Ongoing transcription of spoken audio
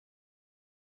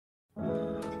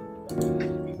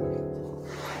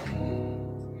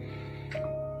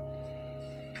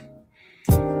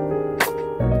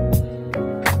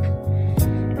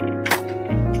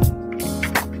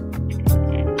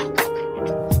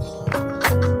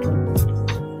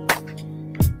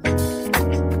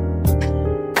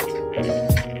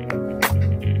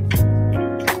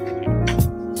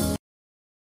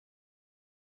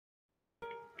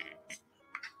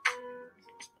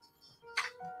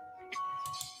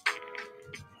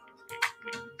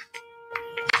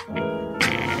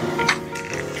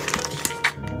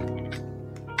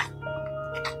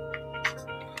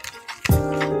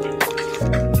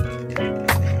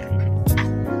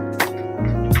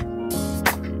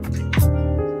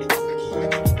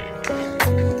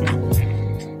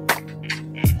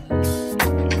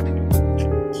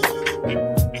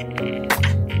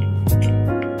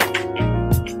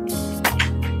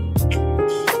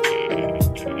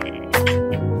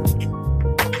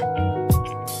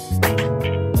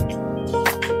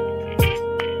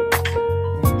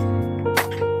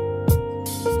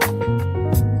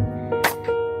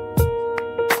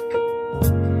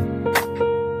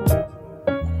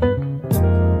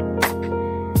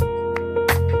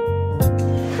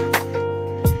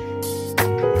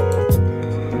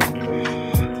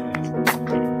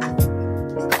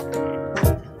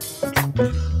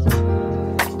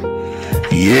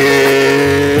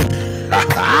Yeah.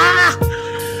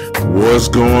 What's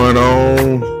going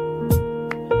on?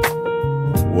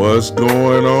 What's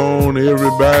going on,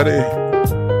 everybody?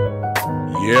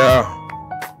 Yeah.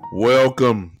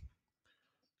 Welcome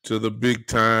to the Big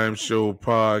Time Show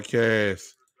podcast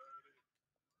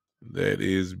that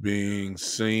is being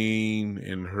seen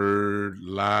and heard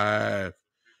live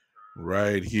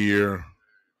right here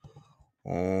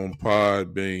on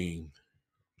Podbean,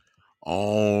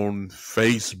 on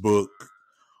Facebook,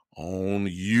 on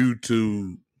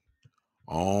YouTube,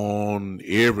 on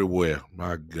everywhere.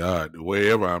 My God,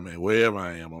 wherever I'm at, wherever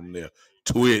I am, I'm there.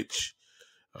 Twitch,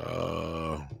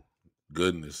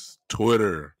 goodness,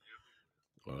 Twitter,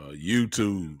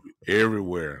 YouTube,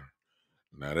 everywhere.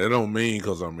 Now that don't mean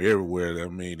because I'm everywhere,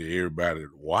 that mean that everybody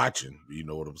watching, you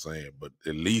know what I'm saying? But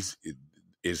at least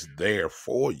it's there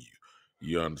for you.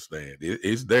 You understand?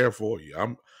 It's there for you.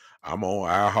 I'm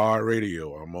on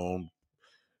iHeartRadio. I'm on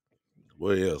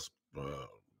what else?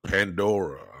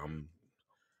 Pandora. I'm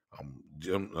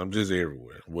just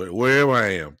everywhere. Wherever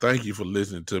I am. Thank you for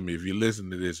listening to me. If you listen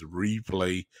to this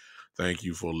replay, thank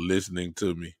you for listening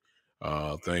to me.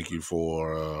 Thank you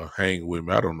for hanging with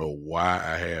me. I don't know why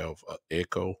I have an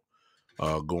echo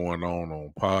going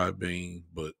on Podbean,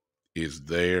 but it's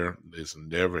there. This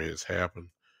never has happened.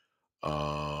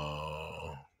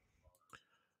 How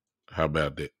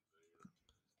about that?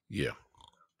 Yeah.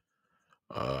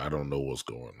 I don't know what's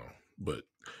going on, but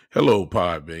hello,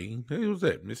 Podbean. Hey, who's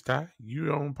that? Miss Ty,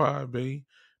 you on Podbean?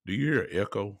 Do you hear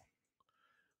echo?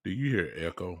 Do you hear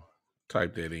echo?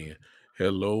 Type that in.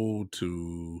 Hello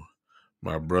to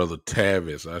my brother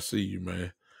Tavis. I see you,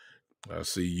 man. I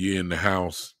see you in the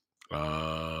house.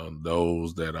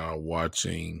 Those that are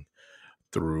watching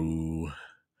through,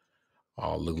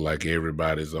 look like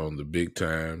everybody's on the Big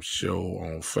Time Show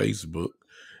on Facebook.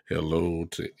 Hello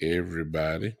to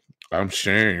everybody. I'm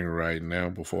sharing right now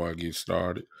before I get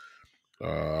started.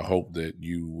 I hope that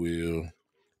you will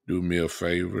do me a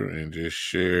favor and just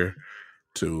share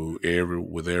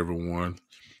with everyone.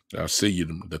 I see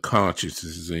you. The conscience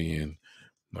is in.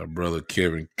 My brother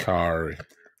Kevin Kari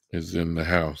is in the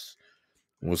house.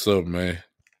 What's up, man?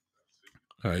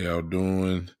 How y'all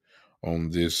doing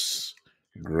on this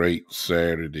great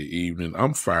Saturday evening?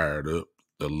 I'm fired up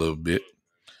a little bit.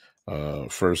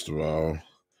 First of all,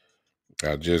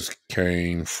 I just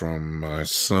came from my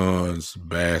son's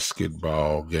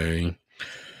basketball game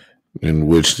in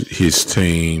which his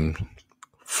team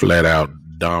flat out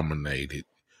dominated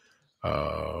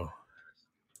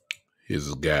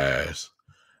his guys.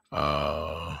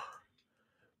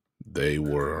 They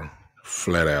were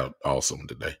flat out awesome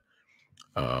today.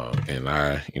 And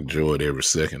I enjoyed every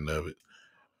second of it.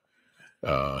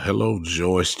 Hello,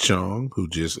 Joyce Chung, who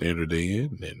just entered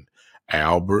in, and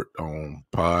Albert on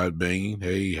Podbean.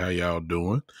 Hey, how y'all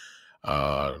doing?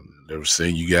 Never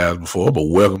seen you guys before, but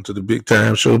welcome to the Big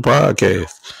Time Show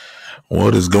podcast.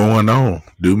 What is going on?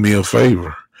 Do me a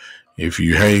favor. If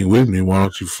you hang with me, why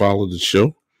don't you follow the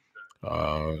show?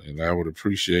 And I would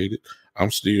appreciate it.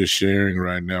 I'm still sharing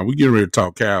right now. We're getting ready to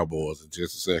talk Cowboys in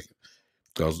just a second,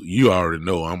 because you already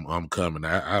know I'm coming.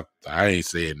 I ain't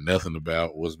saying nothing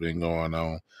about what's been going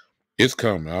on. It's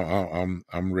coming.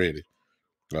 I'm ready.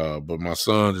 But my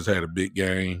son just had a big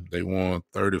game. They won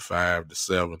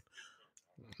 35-7.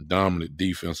 Dominant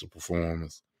defensive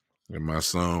performance. And my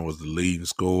son was the leading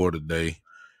scorer today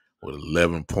with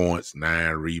 11 points,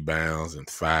 9 rebounds, and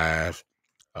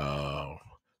uh,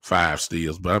 five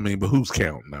steals. But who's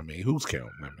counting? Who's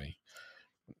counting?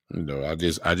 I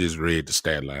just read the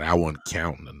stat line. I wasn't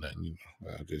counting or nothing.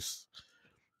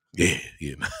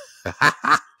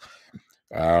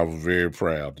 I was very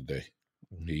proud today.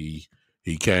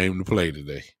 He came to play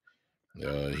today.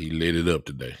 He lit it up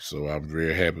today. So I'm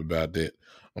very happy about that.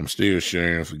 I'm still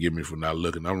sharing. Forgive me for not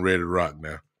looking. I'm ready to rock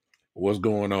now. What's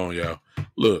going on, y'all?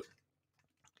 Look,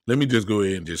 let me just go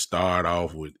ahead and just start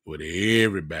off with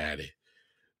everybody.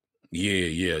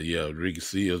 Yeah. Ricky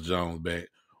Seals Jones back.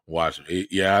 Watch it.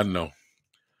 Yeah, I know.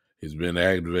 It's been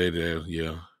activated.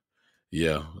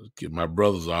 Yeah. My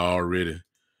brothers are already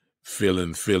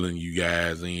filling you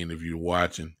guys in if you're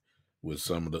watching with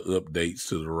some of the updates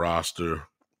to the roster,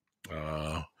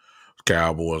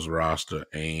 Cowboys roster,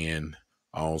 and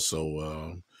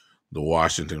also the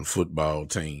Washington football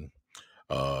team.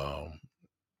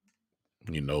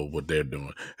 You know what they're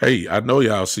doing. Hey, I know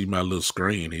y'all see my little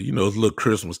screen here. It's a little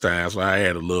Christmas time, so I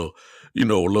had a little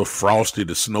Frosty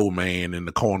the Snowman in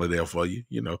the corner there for you.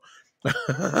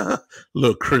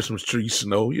 Little Christmas tree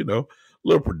snow.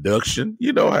 Little production.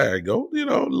 You know how it go.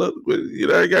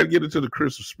 I got to get into the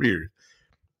Christmas spirit.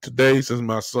 Today, since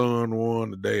my son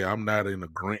won today, I'm not in a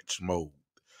Grinch mode.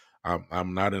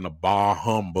 I'm not in a bar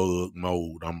humbug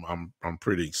mode. I'm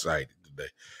pretty excited today.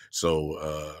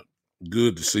 So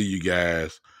good to see you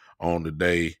guys on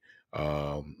today.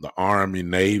 The Army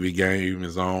Navy game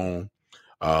is on.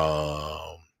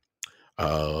 I'm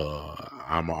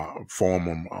a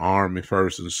former Army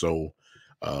person, so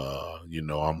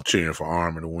I'm cheering for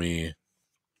Army to win.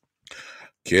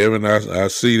 Kevin, I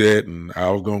see that, and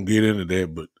I was gonna get into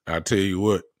that, but I tell you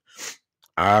what,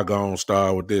 I gonna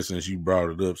start with this since you brought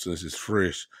it up, since it's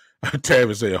fresh.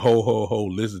 Tavis said, "Ho ho ho!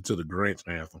 Listen to the Grinch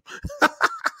anthem."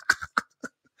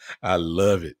 I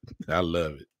love it. I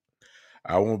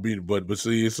won't be, but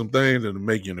see, it's some things that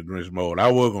make you in the Grinch mode.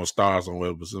 I was gonna start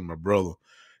somewhere, but since my brother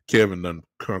Kevin done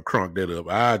crunk that up,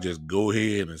 I just go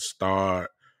ahead and start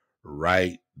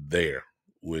right there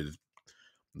with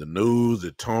the news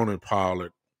that Tony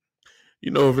Pollard.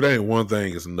 If it ain't one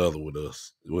thing, it's another with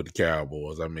us, with the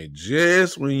Cowboys.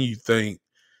 Just when you think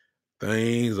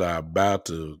things are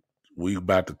we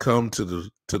about to come to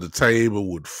the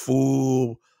table with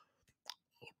full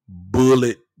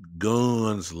bullet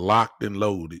guns locked and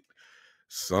loaded,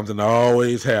 something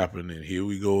always happen, and here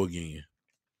we go again.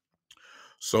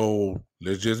 So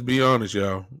let's just be honest,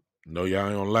 y'all. No, y'all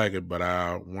ain't gonna like it, but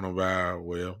I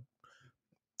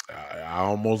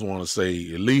almost want to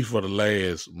say, at least for the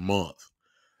last month,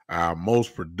 our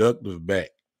most productive back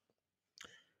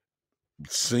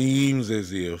seems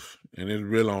as if, and it's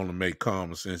really only make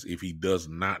common sense if he does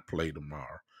not play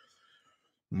tomorrow.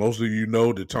 Most of you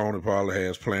know that Tony Pollard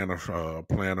has plantar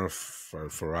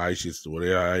fasciitis,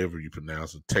 however you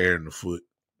pronounce it, tear in the foot.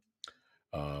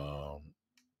 Well,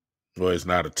 it's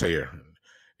not a tear.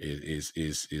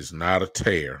 It's not a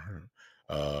tear.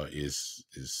 They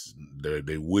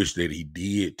wish that he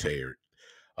did tear it,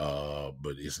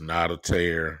 but it's not a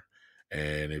tear,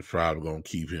 and it's probably gonna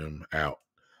keep him out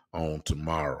on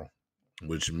tomorrow,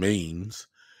 which means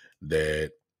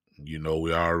that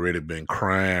we already been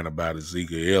crying about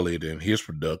Ezekiel Elliott and his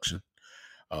production.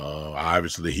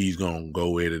 Obviously, he's gonna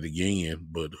go at it again,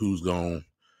 but who's gonna,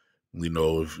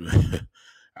 if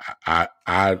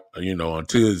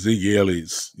until Ezekiel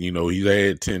Elliott's, he's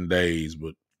had 10 days,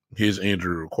 but his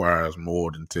injury requires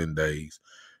more than 10 days,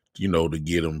 to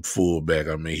get him full back.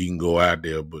 He can go out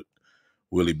there, but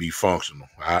will he be functional?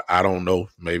 I don't know.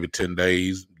 Maybe 10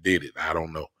 days did it. I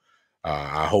don't know.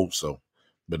 I hope so.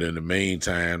 But in the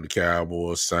meantime, the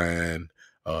Cowboys signed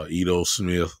Edo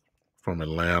Smith from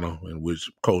Atlanta, in which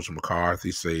Coach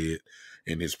McCarthy said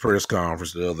in his press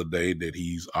conference the other day that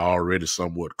he's already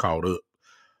somewhat caught up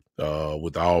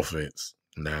with the offense.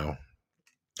 Now,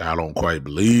 I don't quite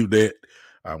believe that.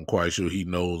 I'm quite sure he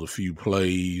knows a few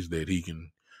plays that he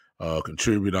can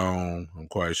contribute on. I'm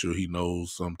quite sure he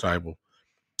knows some type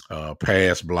of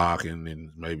pass blocking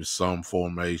and maybe some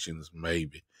formations,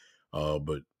 maybe.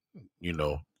 But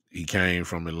he came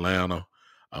from Atlanta.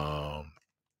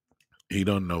 He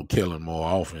doesn't know Kellen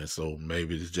more offense, so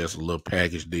maybe it's just a little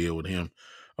package deal with him.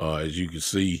 As you can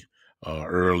see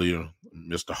earlier,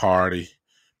 Mr. Hardy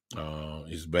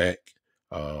is back.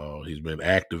 He's been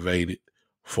activated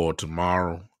for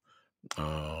tomorrow.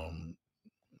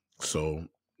 So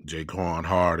Jaquan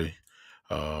Hardy,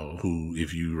 who,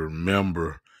 if you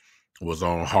remember, was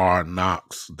on Hard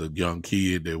Knocks, the young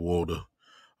kid that wore the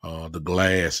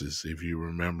glasses, if you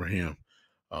remember him.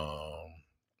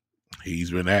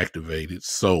 He's been activated.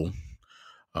 So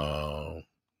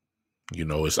You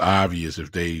know, it's obvious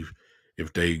if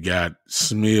they got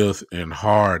Smith and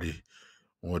Hardy,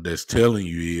 what that's telling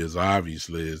you is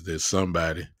obviously is that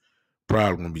somebody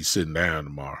probably gonna be sitting down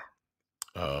tomorrow.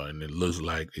 And it looks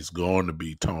like it's going to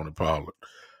be Tony Pollard.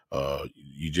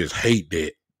 You just hate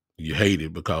that. You hate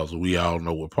it because we all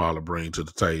know what Pollard brings to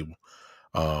the table.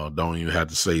 Don't even have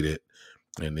to say that.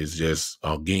 And it's just,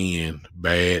 again,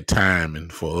 bad timing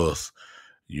for us.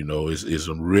 You know, it's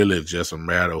really just a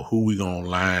matter of who we going to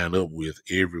line up with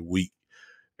every week.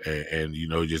 And you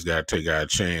know, you just got to take our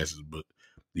chances. But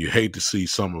you hate to see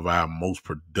some of our most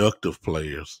productive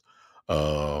players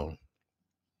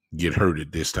get hurt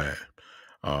at this time.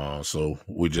 So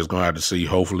we're just gonna have to see.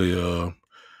 Hopefully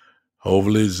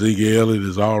Zeke Elliott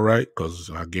is all right, because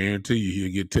I guarantee you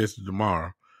he'll get tested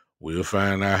tomorrow. We'll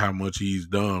find out how much he's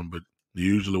done. But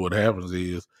usually what happens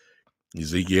is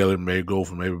Zeke Elliott may go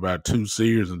for maybe about 2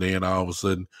 series, and then all of a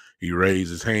sudden he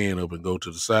raises his hand up and go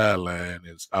to the sideline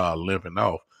and start limping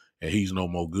off, and he's no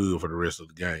more good for the rest of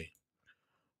the game.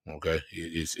 Okay,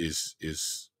 it's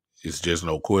just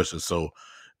no question. So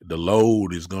the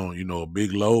load is going, you know, a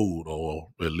big load or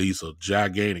at least a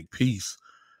gigantic piece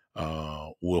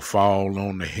will fall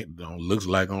on looks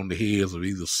like on the heads of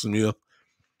either Smith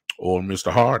or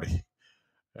Mr. Hardy.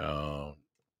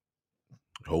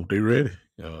 Hope they ready.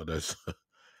 That's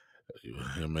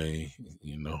I mean,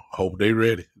 you know, hope they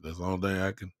ready. That's the only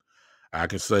thing I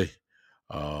can say.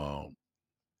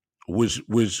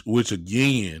 Which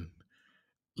again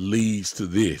leads to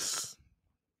this.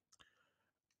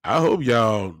 I hope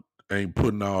y'all ain't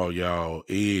putting all y'all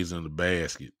eggs in the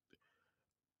basket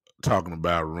talking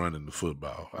about running the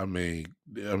football. I mean,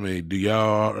 do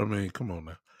y'all? I mean, come on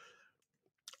now.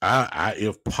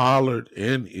 If Pollard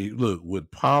and look with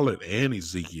Pollard and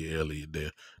Ezekiel Elliott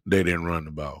there, they didn't run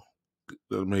the ball.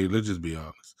 I mean, let's just be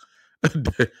honest.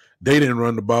 They didn't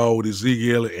run the ball with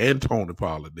Ezekiel Elliott and Tony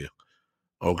Pollard there.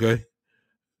 Okay.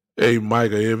 Hey,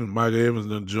 Micah Evans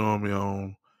done joined me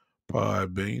on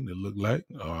Podbean. It looked like.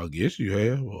 I guess you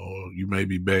have, or you may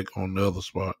be back on the other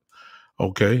spot.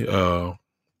 Okay.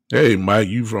 Hey, Mike,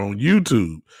 you from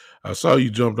YouTube. I saw you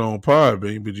jumped on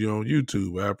Podbean, but you're on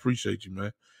YouTube. I appreciate you,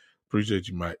 man. Appreciate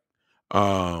you, Mike.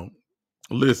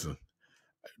 Listen,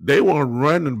 they weren't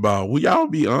running the ball. Will y'all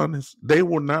be honest? They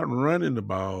were not running the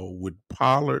ball with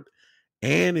Pollard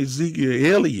and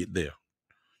Ezekiel Elliott there.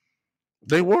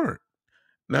 They weren't.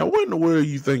 Now, what in the world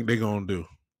you think they're going to do?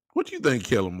 What do you think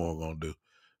Kellen Moore going to do?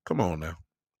 Come on now.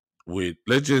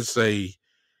 Let's just say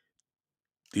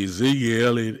Ezekiel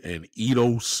Elliott and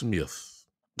Ito Smith.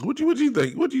 What do you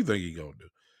think? What do you think he's going to do?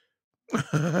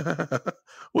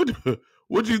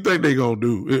 what do you think they're going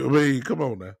to do? I mean, come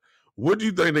on now. What do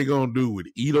you think they're going to do with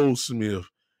Ito Smith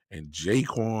and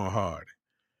Jaquan Hardy?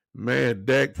 Man,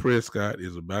 Dak Prescott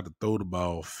is about to throw the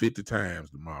ball 50 times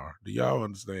tomorrow. Do y'all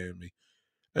understand me?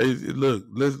 Hey, look,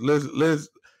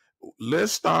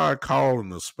 let's start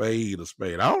calling a spade a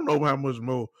spade. I don't know how much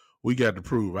more we got to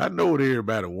prove. I know what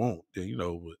everybody wants, you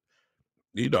know, but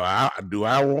you know, I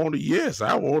want it? Yes,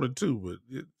 I want it too.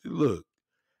 But look,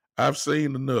 I've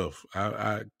seen enough.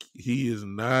 He is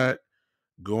not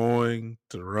going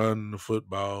to run the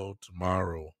football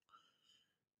tomorrow.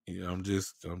 You know, I'm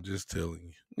just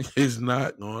telling you, it's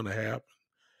not going to happen.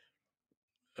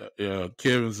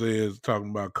 Kevin says, talking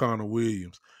about Connor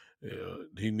Williams,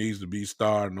 he needs to be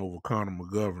starting over Connor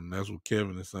McGovern. That's what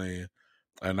Kevin is saying.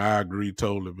 And I agree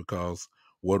totally, because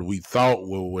what we thought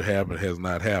would happen has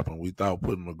not happened. We thought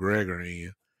putting McGregor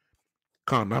in,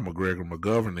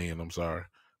 McGovern in, I'm sorry,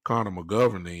 Connor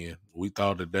McGovern in. We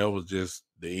thought that was just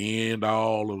the end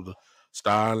all of the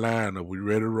star lineup. We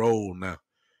ready to roll now.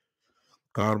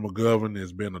 Connor McGovern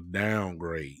has been a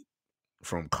downgrade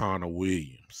from Connor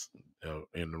Williams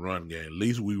in the run game. At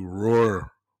least we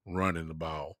were running the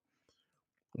ball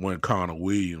when Connor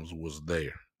Williams was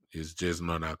there. It's just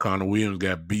not now. Connor Williams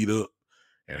got beat up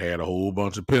and had a whole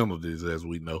bunch of penalties, as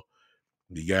we know.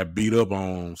 He got beat up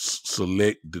on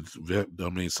select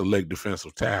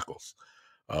defensive tackles.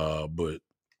 But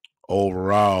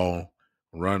overall,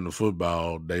 running the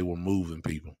football, they were moving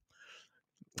people.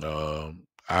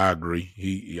 I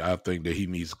agree. I think that he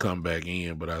needs to come back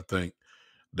in, but I think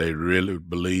they really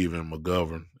believe in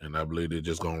McGovern, and I believe they're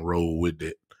just gonna roll with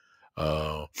it.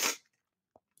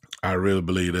 I really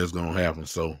believe that's gonna happen.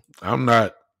 So I'm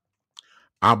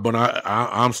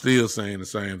still saying the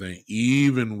same thing.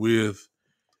 Even with,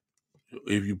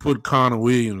 if you put Connor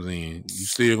Williams in, you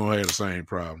still gonna have the same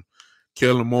problem.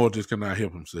 Kellen Moore just cannot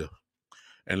help himself.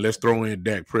 And let's throw in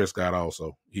Dak Prescott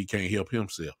also. He can't help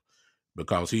himself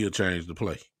because he'll change the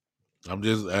play. I'm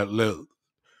just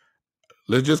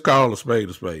let's just call a spade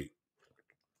a spade.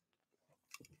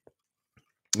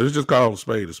 Let's just call a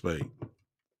spade a spade.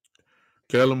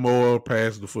 Kellen Moore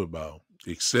passes the football.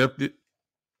 Accept it.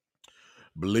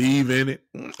 Believe in it.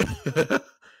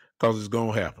 Because it's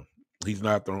going to happen. He's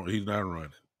not throwing. He's not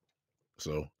running.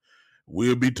 So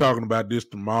we'll be talking about this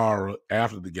tomorrow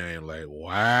after the game. Like,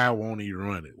 why won't he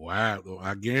run it? Why?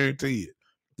 I guarantee it.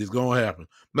 It's going to happen.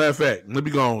 Matter of fact, let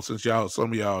me go on since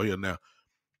some of y'all here now.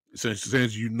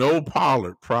 Since you know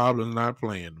Pollard probably not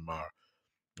playing tomorrow.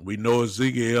 We know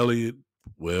Ezekiel Elliott.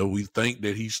 Well, we think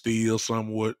that he's still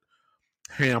somewhat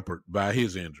hampered by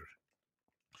his injury.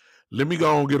 Let me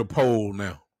go and get a poll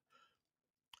now.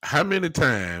 How many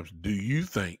times do you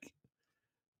think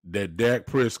that Dak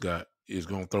Prescott is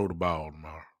going to throw the ball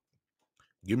tomorrow?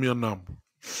 Give me a number.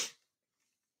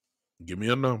 Give me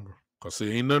a number. Because there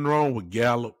ain't nothing wrong with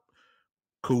Gallup,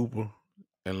 Cooper,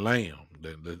 and Lamb,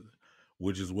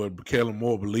 which is what Kellen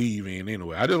Moore believe in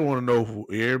anyway. I just want to know for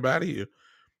everybody here,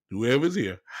 whoever's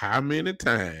here, how many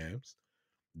times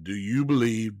do you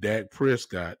believe Dak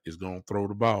Prescott is going to throw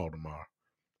the ball tomorrow?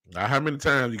 Now, how many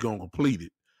times he's going to complete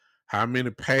it? How many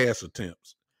pass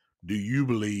attempts do you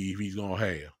believe he's going to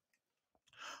have?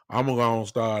 I'm going to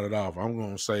start it off. I'm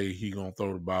going to say he's going to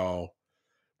throw the ball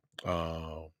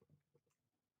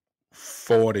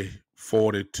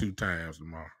 42 times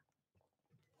tomorrow.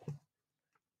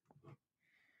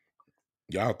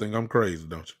 Y'all think I'm crazy,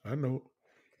 don't you? I know.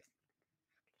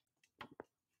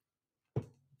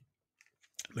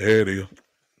 There it is.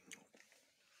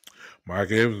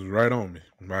 Mike Evans was right on me.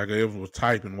 Mike Evans was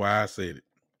typing while I said it.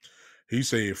 He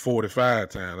said 45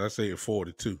 times. I said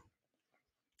 42.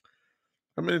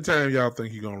 How many times y'all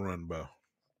think he's going to run the ball?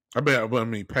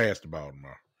 Pass the ball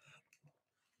tomorrow.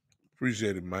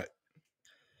 Appreciate it, Mike.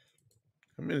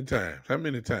 How many times? How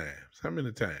many times? How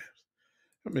many times?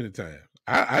 How many times?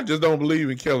 I just don't believe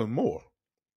in Kellen Moore.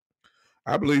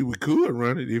 I believe we could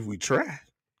run it if we try.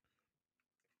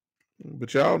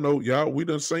 But y'all know, we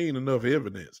done seen enough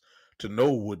evidence to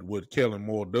know what Kellen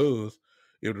Moore does.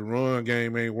 If the run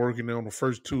game ain't working on the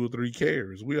first 2 or 3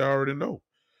 carries, we already know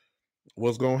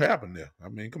what's going to happen there. I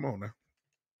mean, come on now.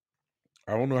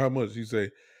 I don't know how much he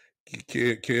said.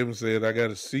 Kevin said, I got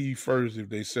to see first if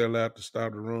they sell out to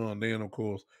stop the run. Then, of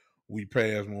course, we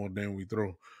pass more than we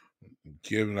throw.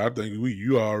 Kevin, I think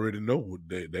you already know what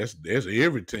that's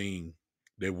every team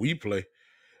that we play.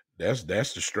 That's the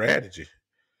strategy.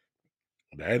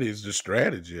 That is the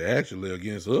strategy actually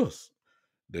against us.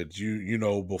 That you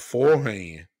know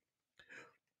beforehand,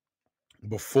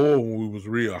 before when we was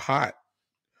real hot,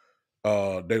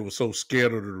 they were so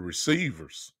scared of the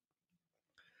receivers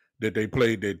that they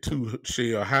played that 2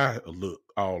 shell high look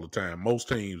all the time. Most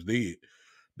teams did.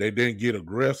 They didn't get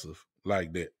aggressive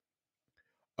like that.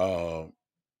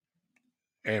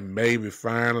 And maybe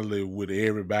finally with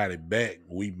everybody back,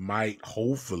 we might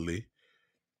hopefully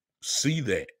see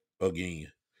that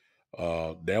again.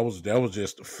 That was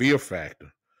just a fear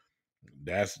factor.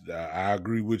 I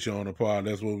agree with you on the part.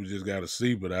 That's what we just got to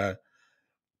see. But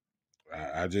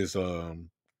I just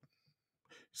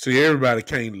see everybody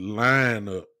can't line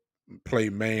up, play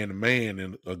man to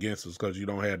man against us because you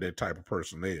don't have that type of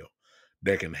personnel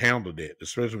that can handle that.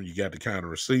 Especially when you got the kind of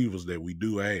receivers that we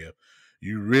do have.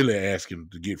 You really asking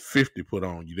to get 50 put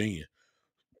on you then.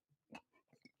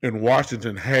 And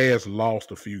Washington has lost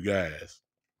a few guys.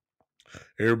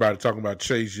 Everybody talking about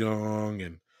Chase Young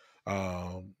and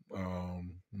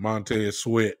Montez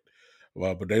Sweat,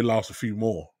 but they lost a few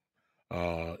more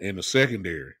in the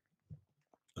secondary.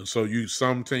 And so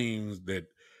some teams that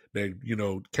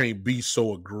can't be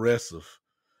so aggressive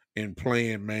in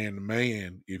playing man to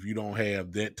man if you don't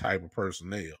have that type of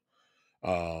personnel.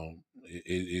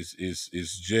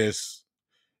 It's just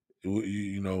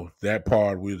that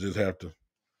part we'll just have to.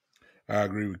 I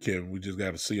agree with Kevin. We just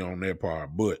got to see on that part,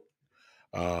 but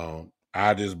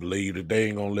I just believe that they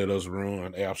ain't gonna let us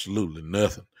run absolutely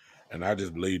nothing, and I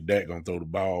just believe Dak gonna throw the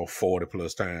ball 40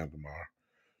 plus times tomorrow.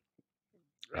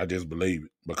 I just believe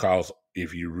it because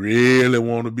if you really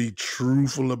want to be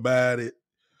truthful about it,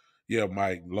 yeah,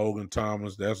 Mike, Logan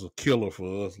Thomas, that's a killer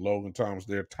for us. Logan Thomas,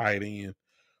 their tight end,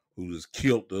 who has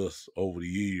killed us over the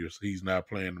years. He's not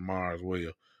playing tomorrow as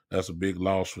well. That's a big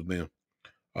loss for them.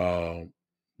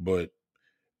 But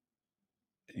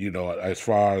as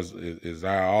far as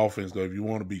our offense goes, if you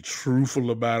want to be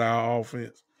truthful about our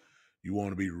offense, you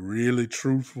want to be really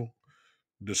truthful,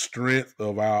 the strength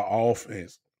of our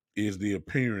offense is the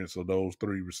appearance of those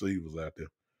 3 receivers out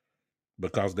there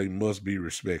because they must be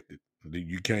respected.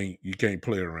 You can't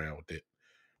play around with that.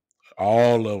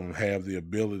 All of them have the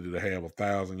ability to have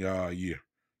 1,000-yard year.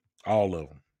 All of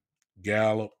them.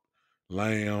 Gallup,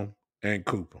 Lamb, and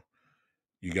Cooper.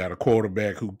 You got a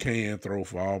quarterback who can throw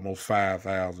for almost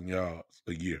 5,000 yards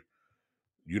a year.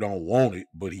 You don't want it,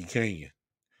 but he can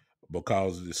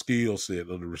because the skill set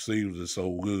of the receivers is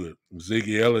so good.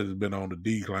 Ziggy Elliott has been on the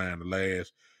decline the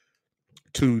last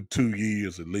two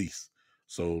years at least.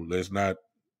 So let's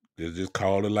just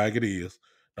call it like it is.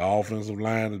 The offensive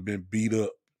line has been beat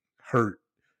up, hurt.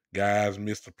 Guys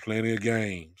missed plenty of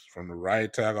games from the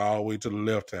right tackle all the way to the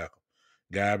left tackle.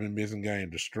 Guy been missing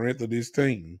games. The strength of this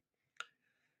team,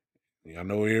 I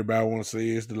know everybody want to say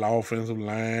it's the offensive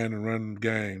line and running the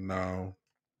game. No.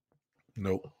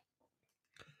 Nope.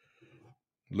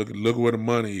 Look at where the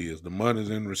money is. The money's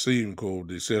in the receiving corps, with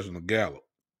the exception of Gallup.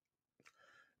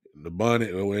 The money,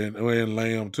 and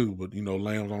Lamb too, but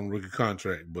Lamb's on a rookie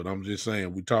contract. But I'm just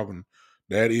saying, we talking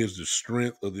that is the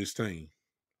strength of this team.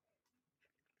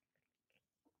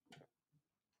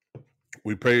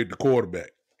 We paid the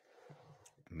quarterback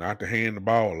not to hand the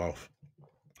ball off.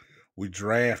 We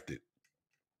drafted.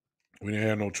 We didn't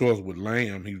have no choice with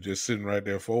Lamb. He was just sitting right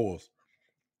there for us.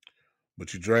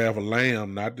 But you draft a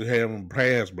Lamb not to have him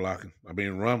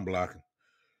run blocking.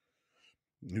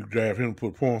 You draft him to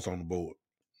put points on the board.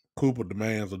 Cooper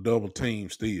demands a double team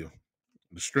still.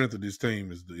 The strength of this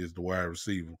team is the wide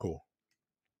receiver core.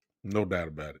 No doubt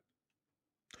about it.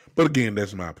 But again,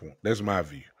 that's my point. That's my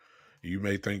view. You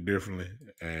may think differently,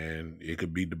 and it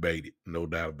could be debated. No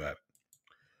doubt about it.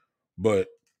 But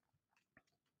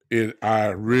I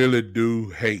really do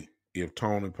hate if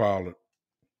Tony Pollard,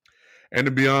 and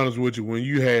to be honest with you, when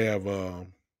you have the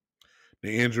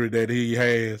injury that he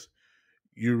has,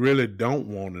 you really don't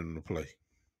want him to play.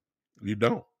 You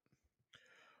don't.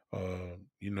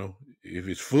 If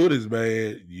his foot is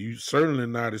bad, you certainly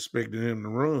not expecting him to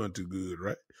run too good,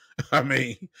 right? I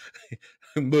mean,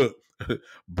 look,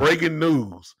 breaking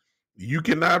news. You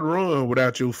cannot run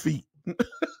without your feet.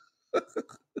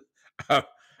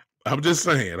 I'm just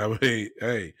saying. I mean,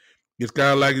 hey, it's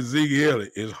kind of like Ziggy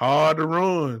Elliott. It's hard to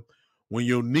run when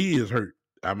your knee is hurt.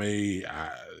 I mean,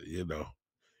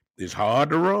 it's hard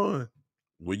to run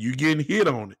when you getting hit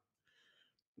on it.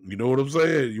 You know what I'm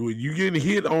saying? When you getting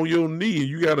hit on your knee and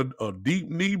you got a deep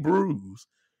knee bruise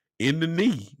in the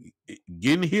knee,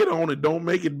 getting hit on it don't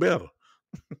make it better.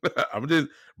 I'm just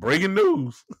breaking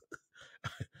news.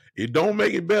 It don't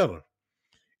make it better.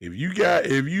 If you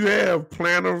have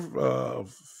plantar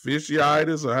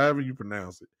fasciitis or however you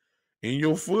pronounce it in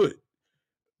your foot,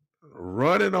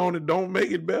 running on it don't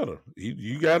make it better.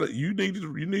 You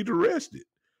need to rest it.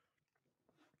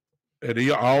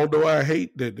 And although I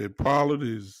hate that Pollard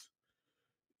is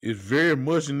very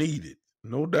much needed,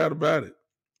 no doubt about it.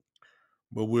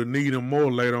 But we'll need him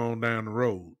more later on down the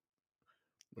road,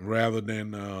 rather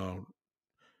than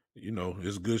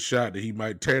it's a good shot that he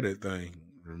might tear that thing.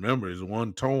 Remember, it's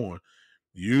one torn.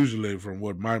 Usually, from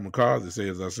what Mike McCarthy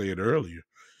says, I said earlier,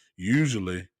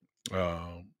 usually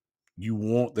you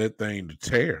want that thing to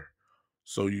tear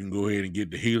so you can go ahead and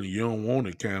get the healing. You don't want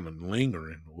it kind of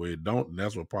lingering where it don't, and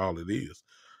that's what Pollard is.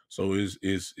 So it's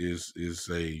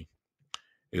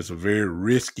a very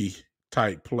risky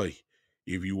type play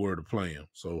if you were to play him.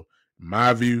 So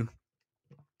my view,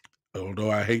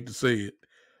 although I hate to say it,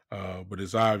 but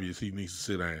it's obvious he needs to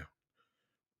sit down.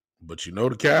 But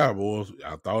the Cowboys,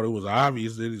 I thought it was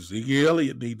obvious that Ziggy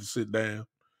Elliott needs to sit down.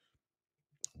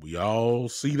 We all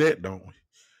see that, don't we?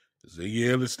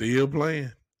 Ziggy Elliott still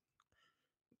playing.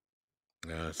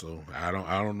 So I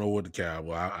don't know what the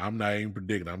Cowboys. I'm not even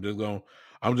predicting. I'm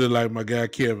just like my guy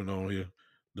Kevin on here.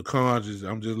 The conscious,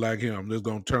 I'm just like him. I'm just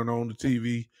gonna turn on the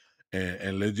TV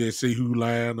and let's just see who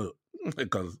line up.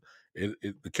 Because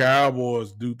the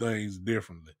Cowboys do things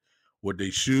differently. What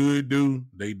they should do,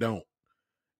 they don't.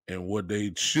 And what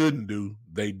they shouldn't do,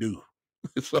 they do.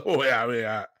 So I mean,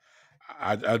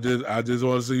 I just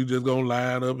want to see you just gonna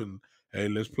line up and hey,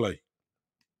 let's play.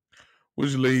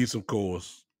 Which leads, of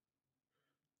course,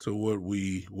 to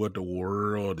what the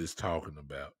world is talking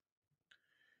about.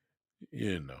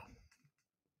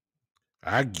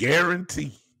 I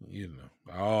guarantee,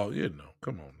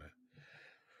 come on now.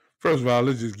 First of all,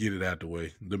 let's just get it out the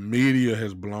way. The media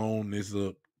has blown this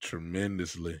up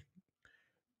tremendously.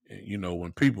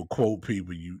 When people quote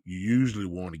people, you usually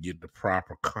want to get the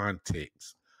proper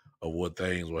context of what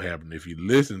things were happening. If you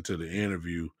listen to the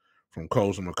interview from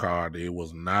Coach McCarthy, it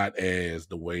was not as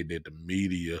the way that the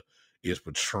media is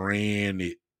portraying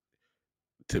it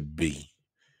to be.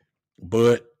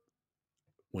 But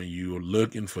when you're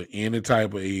looking for any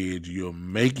type of edge, you'll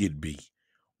make it be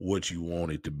what you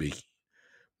want it to be.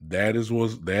 That's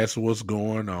what's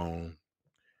going on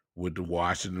with the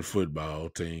Washington football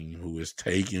team, who is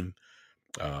taking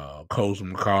Coach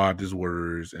McCarthy's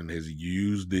words and has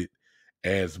used it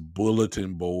as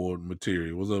bulletin board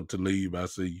material. What's up, Talib? I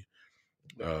see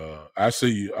you. I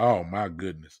see you. Oh my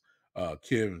goodness.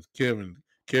 Kevin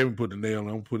put the nail on.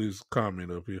 I'm gonna put his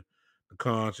comment up here. The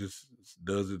conscious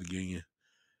does it again.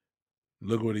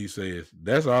 Look what he says.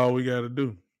 That's all we gotta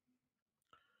do.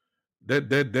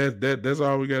 That's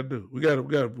all we gotta do. We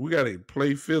gotta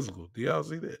play physical. Do y'all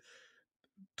see that?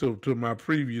 To my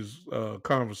previous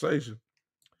conversation.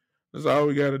 That's all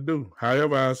we gotta do.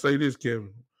 However, I say this,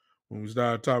 Kevin, when we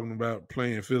start talking about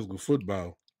playing physical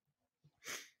football,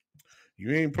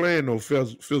 you ain't playing no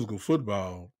physical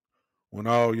football when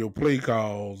all your play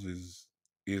calls is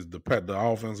the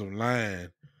offensive line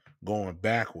going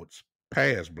backwards,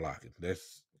 pass blocking.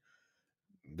 That's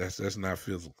not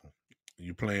physical.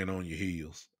 You playing on your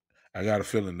heels. I got a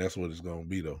feeling that's what it's gonna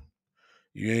be though.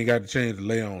 You ain't got to change the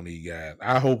lay on these guys.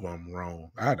 I hope I'm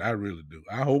wrong. I really do.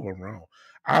 I hope I'm wrong.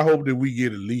 I hope that we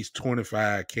get at least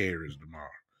 25 carries tomorrow.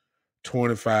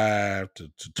 25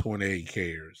 to 28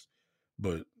 carries.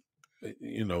 But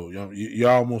you're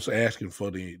almost asking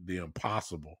for the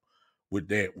impossible with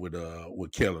that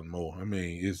with Kellen Moore. I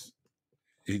mean, it's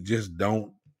just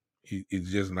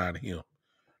not him.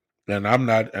 And I'm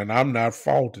not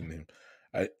faulting him.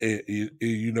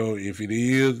 If it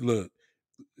is, look,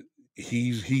 he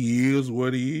is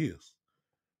what he is.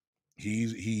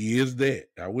 He is that.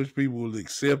 I wish people would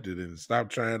accept it and stop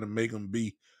trying to make him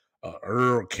be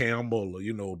Earl Campbell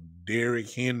or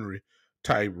Derrick Henry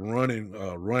type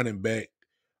running back,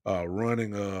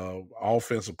 running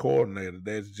offensive coordinator.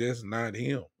 That's just not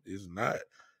him. It's not.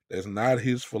 That's not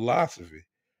his philosophy.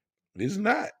 It's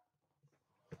not.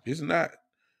 It's not.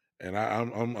 And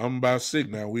I'm about sick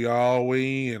now. We all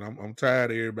way in. I'm tired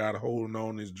of everybody holding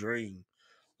on this dream.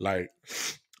 Like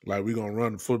we're gonna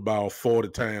run football 40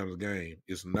 times a game.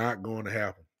 It's not going to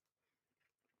happen.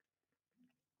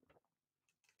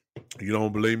 You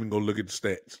don't believe me? Go look at the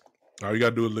stats. All you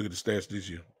gotta do is look at the stats this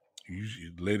year.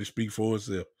 You let it speak for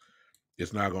itself.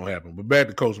 It's not gonna happen. But back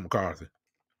to Coach McCarthy.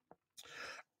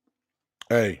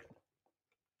 Hey,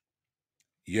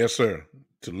 yes, sir.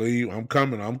 Talib, I'm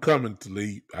coming,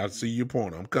 Talib. I see your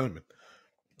point. I'm coming.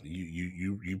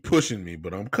 You pushing me,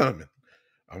 but I'm coming.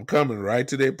 I'm coming right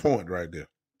to that point right there.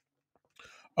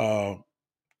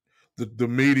 The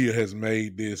media has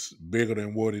made this bigger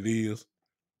than what it is.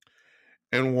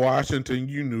 And Washington,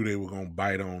 you knew they were going to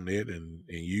bite on it and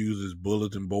use this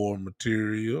bulletin board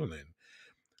material. And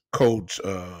Coach,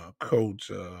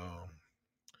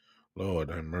 Lord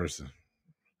have mercy.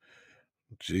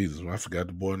 Jesus, I forgot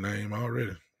the boy's name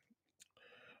already.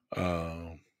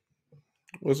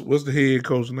 What's the head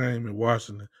coach name in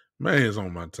Washington? Man, it's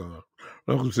on my tongue.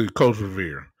 I'm going to say Coach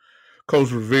Rivera.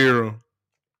 Coach Rivera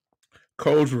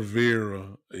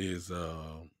is,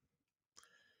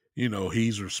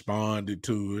 he's responded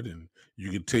to it, and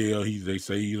you can tell they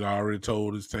say he's already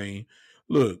told his team.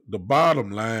 Look, the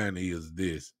bottom line is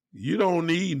this: you don't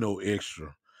need no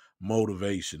extra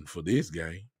motivation for this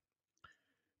game.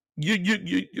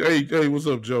 Hey, what's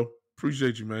up, Joe?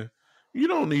 Appreciate you, man. You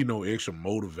don't need no extra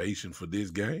motivation for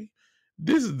this game.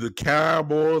 This is the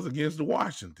Cowboys against the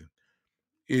Washington.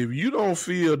 If you don't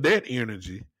feel that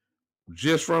energy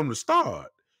just from the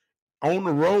start, on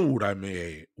the road, I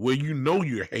may add, where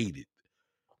you're hated.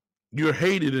 You're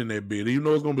hated in that building. You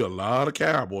know it's going to be a lot of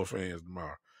Cowboy fans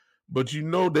tomorrow. But you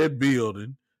know that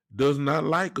building does not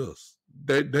like us.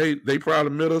 They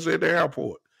probably met us at the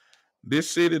airport. This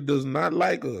city does not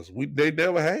like us. They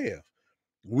never have.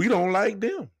 We don't like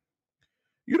them.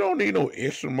 You don't need no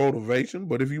extra motivation,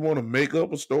 but if you want to make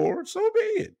up a story, so be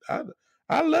it.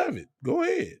 I love it. Go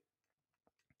ahead.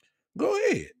 Go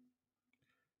ahead.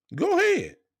 Go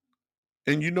ahead.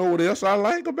 And you know what else I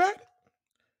like about it?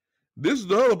 This is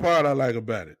the other part I like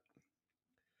about it.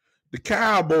 The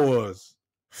Cowboys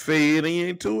fed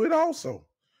into it also.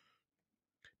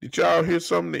 Did y'all hear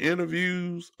some of the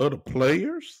interviews of the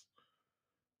players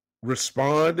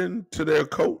responding to their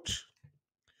coach?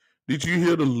 Did you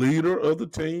hear the leader of the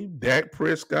team, Dak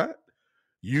Prescott,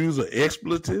 use an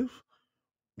expletive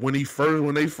when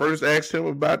they first asked him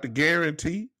about the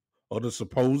guarantee or the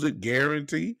supposed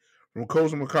guarantee from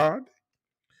Coach McCarthy?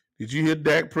 Did you hear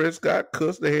Dak Prescott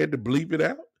cuss? They had to bleep it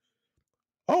out.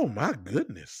 Oh my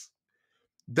goodness.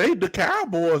 The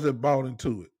Cowboys have bought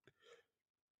into it.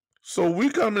 So we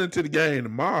coming into the game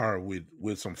tomorrow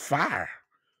with some fire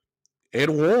at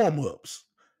warm-ups.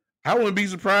 I wouldn't be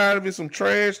surprised if it's some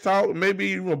trash talk, maybe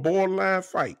even a borderline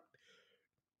fight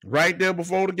right there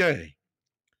before the game.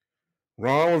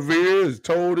 Ron Rivera has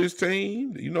told his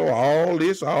team, all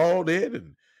this, all that,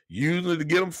 and using it to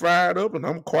get them fired up, and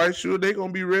I'm quite sure they're going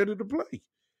to be ready to play.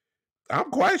 I'm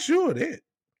quite sure of that.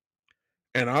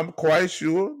 And I'm quite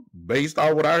sure, based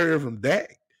on what I heard from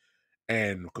Dak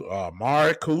and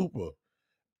Mari Cooper,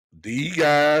 these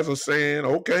guys are saying,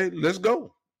 okay, let's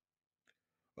go.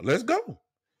 Let's go.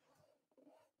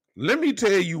 Let me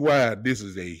tell you why this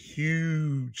is a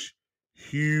huge,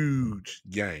 huge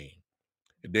game.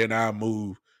 And then I'll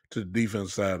move to the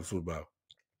defensive side of football.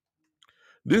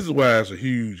 This is why it's a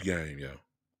huge game, y'all.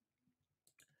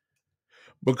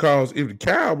 Because if the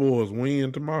Cowboys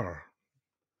win tomorrow,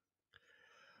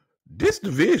 this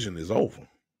division is over.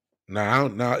 Now,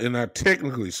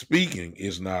 technically speaking,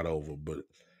 it's not over, but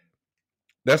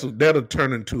that'll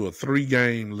turn into a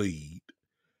 3-game lead,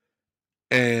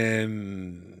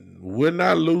 and we're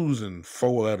not losing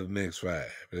 4 out of the next 5.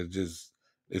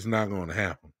 It's not going to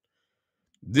happen.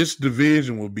 This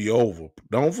division will be over.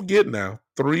 Don't forget now,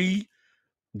 3-game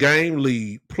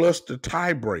lead plus the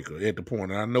tiebreaker at the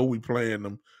point. And I know we playing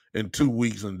them in 2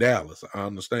 weeks in Dallas. I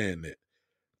understand that.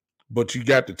 But you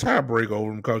got the tiebreaker over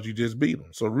them because you just beat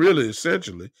them. So really,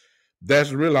 essentially,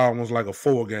 that's really almost like a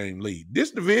 4-game lead.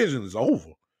 This division is over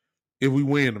if we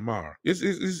win tomorrow. It's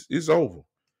over.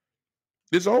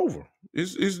 It's over.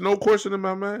 It's no question in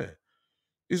my mind.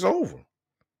 It's over.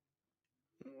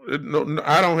 No,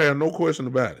 I don't have no question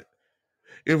about it.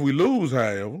 If we lose,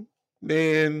 however,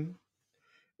 then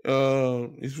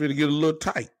it's going to get a little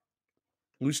tight.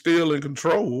 We're still in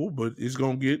control, but it's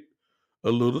going to get a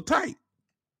little tight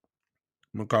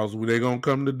because they're going to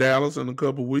come to Dallas in a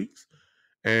couple weeks,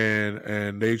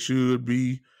 and they should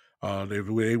be. If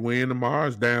they win tomorrow,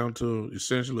 it's down to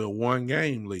essentially a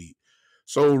 1-game lead.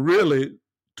 So really,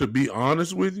 to be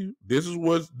honest with you, this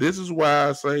is why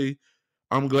I say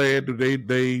I'm glad that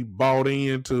they bought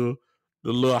into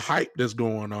the little hype that's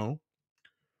going on,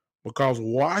 because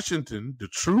Washington, the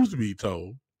truth be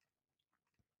told,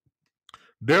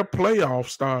 their playoffs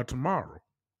start tomorrow.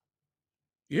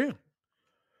 Yeah.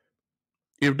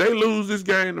 If they lose this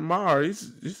game tomorrow,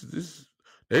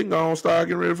 they can go and start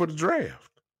getting ready for the draft.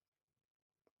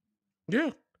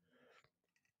 Yeah.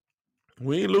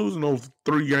 We ain't losing no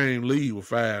 3-game lead with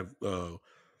 5. No,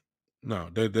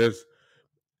 that's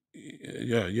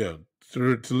yeah.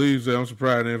 Talib said, I'm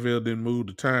surprised the NFL didn't move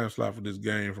the time slot for this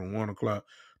game from 1 o'clock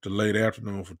to late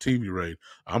afternoon for TV rating.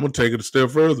 I'm gonna take it a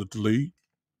step further, Talib.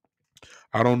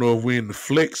 I don't know if we're in the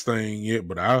flex thing yet,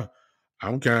 but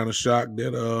I'm kind of shocked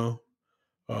that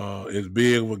as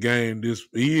big of a game this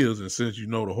is, and since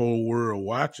the whole world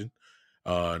watching,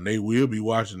 and they will be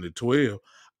watching at 12,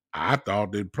 I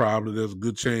thought that probably there's a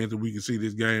good chance that we can see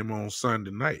this game on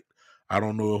Sunday night. I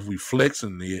don't know if we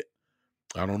flexing yet.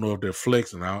 I don't know if they're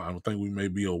flexing. I think we may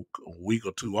be a week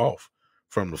or 2 off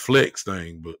from the flex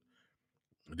thing, but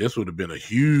this would have been a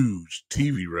huge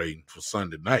TV rating for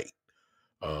Sunday night.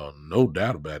 No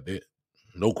doubt about that.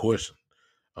 No question.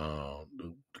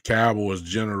 The Cowboys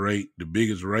generate the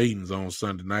biggest ratings on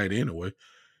Sunday night anyway,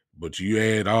 but you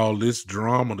add all this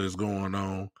drama that's going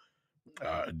on.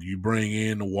 You bring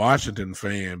in the Washington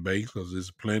fan base, because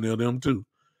there's plenty of them too.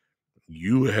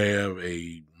 You have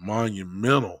a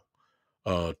monumental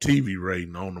TV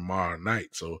rating on tomorrow night.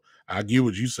 So I get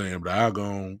what you're saying, but I'll go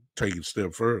and take it a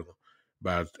step further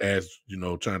by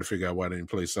trying to figure out why they didn't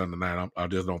play Sunday night. I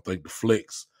just don't think the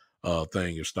flex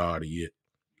thing has started yet.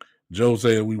 Joe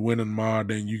said we win tomorrow,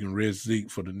 then you can rest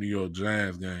Zeke for the New York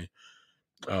Giants game.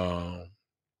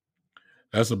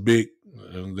 That's a big.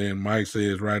 And then Mike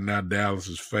says right now Dallas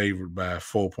is favored by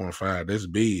 4.5. That's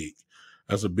big.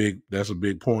 That's a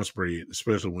big point spread,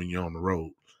 especially when you're on the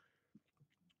road.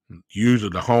 Usually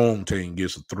the home team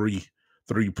gets a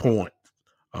 3-point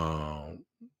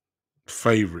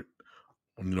favorite,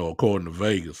 according to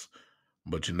Vegas.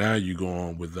 But now they're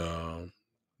going with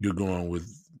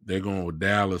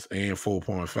Dallas and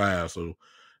 4.5. So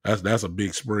that's a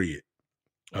big spread.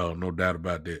 No doubt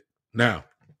about that. Now,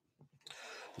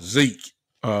 Zeke,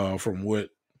 from what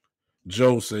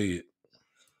Joe said,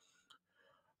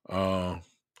 the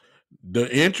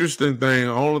interesting thing,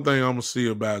 only thing I'm gonna see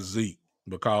about Zeke,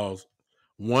 because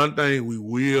one thing we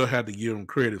will have to give him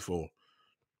credit for,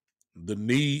 the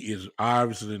knee is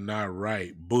obviously not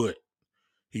right, but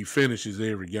he finishes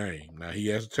every game. Now he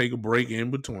has to take a break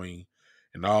in between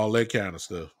and all that kind of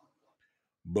stuff,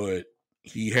 but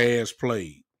he has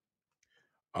played.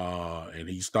 And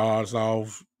he starts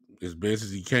off as best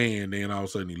as he can, then all of a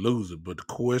sudden he loses. But the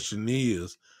question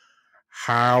is,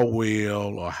 how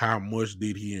well or how much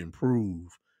did he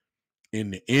improve in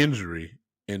the injury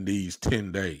in these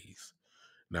 10 days?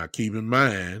 Now, keep in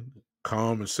mind,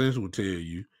 common sense will tell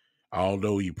you,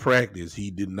 although he practiced, he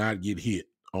did not get hit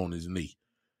on his knee.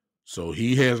 So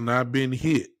he has not been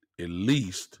hit, at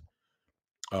least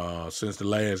since the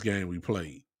last game we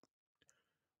played.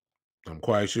 I'm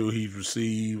quite sure he's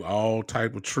received all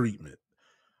type of treatment.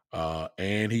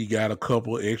 And he got a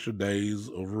couple extra days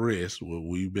of rest, what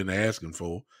we've been asking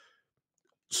for.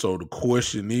 So the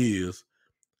question is,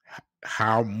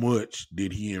 how much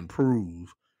did he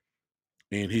improve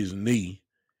in his knee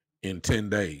in 10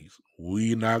 days?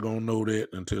 We're not going to know that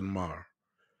until tomorrow.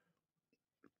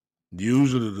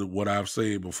 Usually, what I've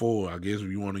said before, I guess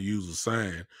if you want to use a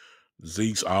sign,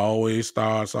 Zeke's always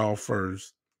starts off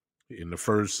first in the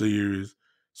first series.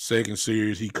 Second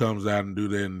series, he comes out and do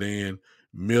that, and then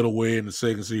middle way in the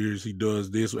second series, he does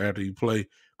this after he play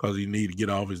because he need to get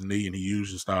off his knee, and he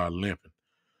usually start limping.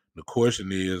 The question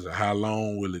is, how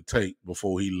long will it take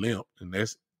before he limps? And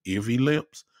that's if he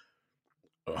limps.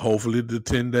 Hopefully, the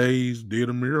 10 days did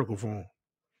a miracle for him.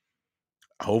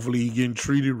 Hopefully, he getting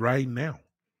treated right now.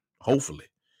 Hopefully,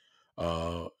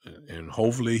 and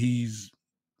hopefully he's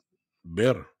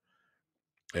better.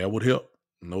 That would help,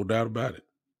 no doubt about it.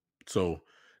 So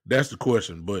that's the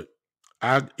question. But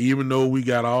even though we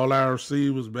got all our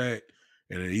receivers back,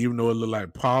 and even though it looked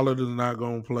like Pollard is not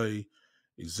going to play,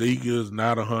 Ezekiel is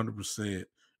not 100%.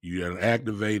 You have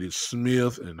activated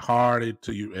Smith and Hardy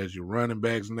as your running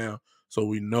backs now. So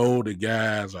we know the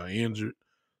guys are injured.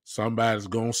 Somebody's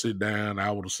going to sit down.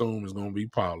 I would assume it's going to be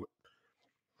Pollard.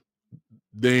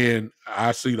 Then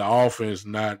I see the offense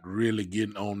not really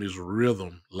getting on this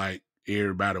rhythm like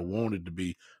everybody wanted to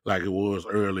be, like it was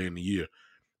early in the year.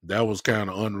 That was kind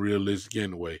of unrealistic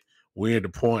anyway. We're at the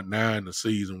point now in the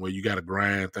season where you got to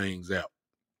grind things out.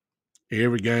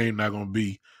 Every game not going to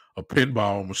be a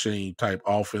pinball machine type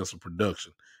offensive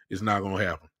production. It's not going to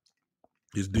happen.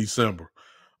 It's December.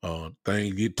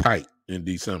 Things get tight in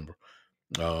December.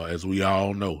 As we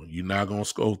all know, you're not going to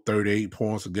score 38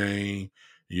 points a game.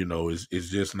 You know, it's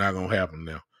just not going to happen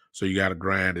now. So you got to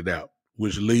grind it out,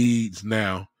 which leads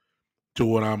now to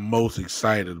what I'm most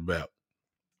excited about,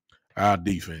 our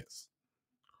defense.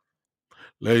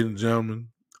 Ladies and gentlemen,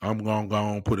 I'm going to go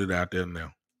and put it out there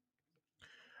now.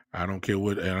 I don't care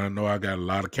what, and I know I got a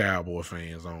lot of Cowboy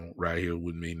fans on right here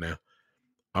with me now.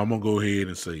 I'm going to go ahead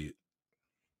and say it.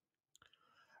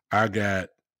 I got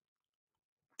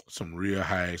some real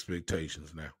high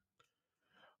expectations now.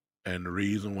 And the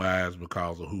reason why is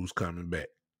because of who's coming back.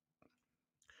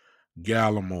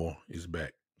 Gallimore is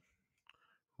back.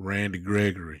 Randy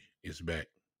Gregory is back.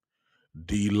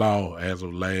 D. Law, as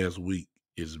of last week,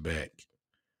 is back.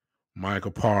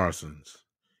 Michael Parsons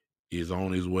is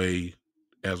on his way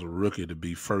as a rookie to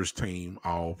be first team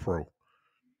All-Pro.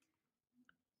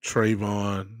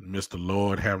 Trayvon, Mr.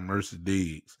 Lord have mercy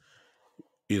Diggs,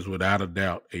 is without a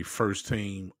doubt a first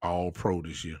team All-Pro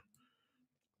this year.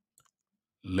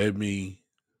 Let me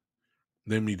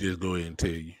just go ahead and tell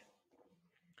you.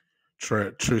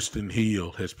 Tristan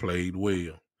Hill has played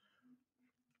well.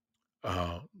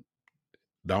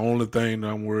 The only thing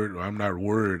I'm not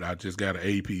worried, I just got an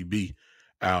APB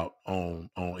out on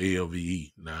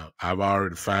LVE. Now, I've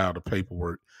already filed the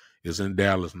paperwork. It's in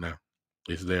Dallas now.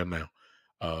 It's there now.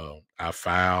 I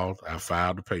filed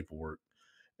the paperwork,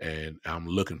 and I'm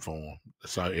looking for him.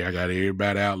 So I got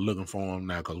everybody out looking for him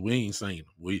now because we ain't seen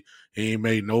him. He ain't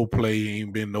made no play. He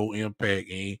ain't been no impact.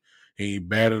 He ain't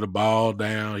batted the ball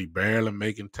down. He barely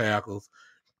making tackles.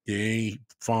 He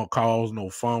ain't caused no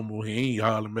fumble. He ain't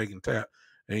hardly making tackles.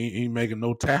 He ain't making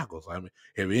no tackles. I mean,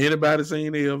 have anybody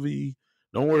seen LV?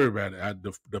 Don't worry about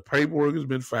it. The paperwork has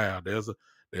been filed. There's a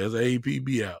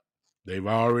APB out. They've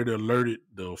already alerted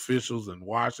the officials in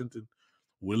Washington.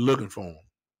 We're looking for him.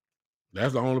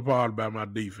 That's the only part about my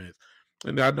defense.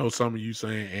 And I know some of you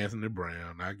saying Anthony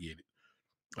Brown. I get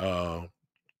it.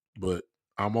 But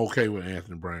I'm okay with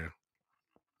Anthony Brown.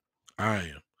 I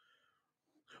am.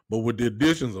 But with the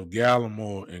additions of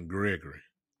Gallimore and Gregory,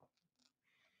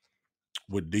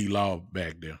 with D-Law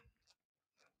back there,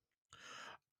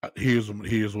 here's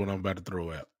what I'm about to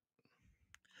throw out.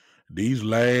 These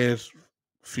last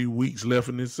few weeks left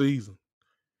in this season,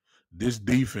 this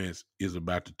defense is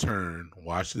about to turn,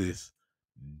 watch this,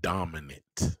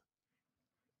 dominant.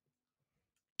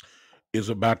 It's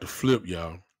about to flip,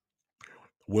 y'all.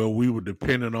 Where we were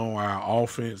depending on our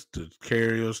offense to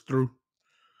carry us through,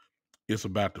 it's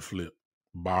about to flip,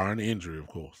 barring injury, of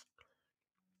course.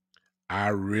 I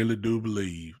really do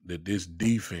believe that this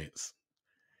defense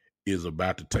is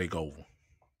about to take over,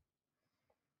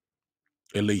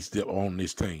 at least on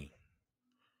this team.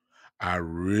 I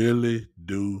really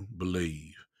do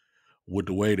believe with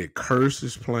the way that Curse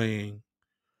is playing,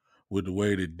 with the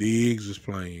way that Diggs is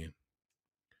playing,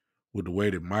 with the way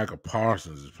that Michael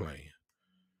Parsons is playing,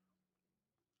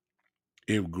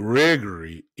 if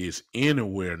Gregory is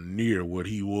anywhere near what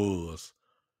he was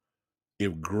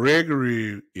If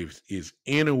Gregory is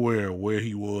anywhere where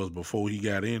he was before he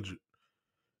got injured,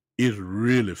 it's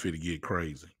really fit to get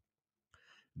crazy.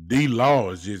 D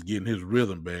Law is just getting his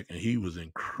rhythm back, and he was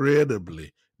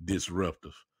incredibly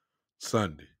disruptive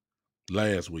Sunday,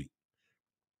 last week.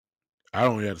 I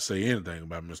don't have to say anything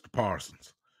about Mr.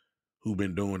 Parsons, who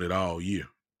been doing it all year.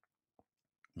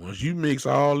 Once you mix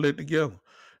all that together,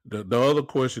 the other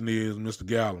question is Mr.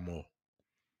 Gallimore.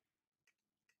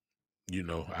 You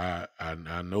know,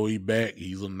 I know he back.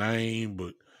 He's a name,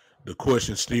 but the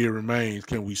question still remains: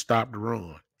 can we stop the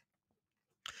run?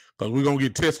 Because we're gonna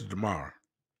get tested tomorrow.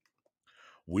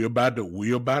 We're about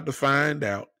to find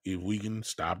out if we can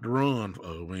stop the run.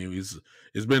 I mean,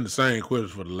 it's been the same question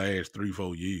for the last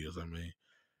 3-4 years. I mean,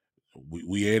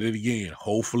 we at it again.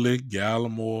 Hopefully,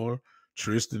 Gallimore,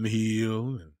 Tristan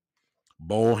Hill, and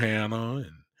Bohanna,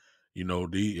 and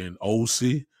and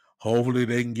OC. Hopefully,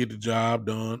 they can get the job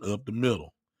done up the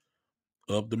middle.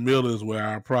 Up the middle is where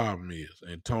our problem is.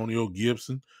 Antonio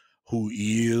Gibson, who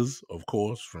is, of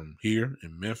course, from here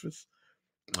in Memphis,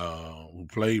 who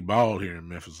played ball here in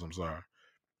Memphis. I'm sorry.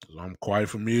 So I'm quite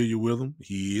familiar with him.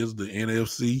 He is the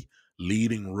NFC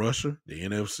leading rusher,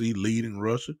 and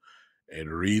the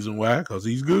reason why, because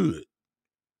he's good.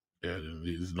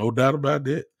 There's no doubt about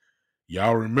that.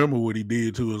 Y'all remember what he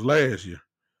did to us last year.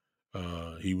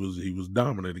 He was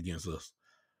dominant against us.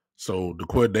 So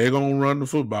they're gonna run the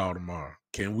football tomorrow.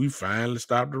 Can we finally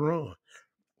stop the run?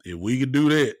 If we can do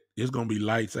that, it's gonna be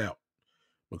lights out,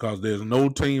 because there's no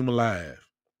team alive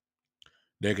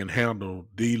that can handle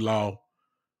D Law,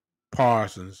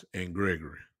 Parsons, and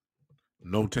Gregory.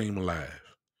 No team alive.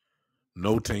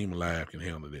 No team alive can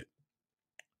handle that.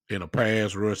 In a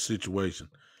pass rush situation,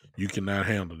 you cannot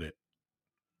handle that.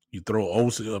 You throw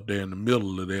OC up there in the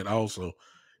middle of that also.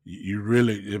 You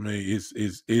really, I mean,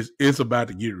 it's about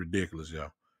to get ridiculous, y'all.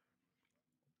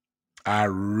 I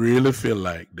really feel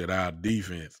like that our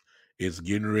defense is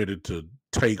getting ready to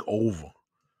take over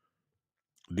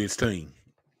this team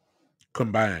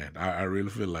combined. I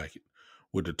really feel like it.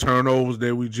 With the turnovers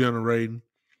that we generating,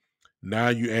 now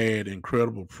you add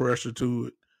incredible pressure to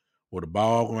it, where the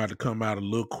ball gonna have to come out a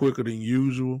little quicker than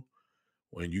usual.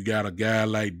 When you got a guy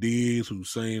like Diggs, who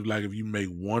seems like if you make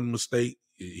one mistake,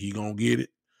 he gonna get it.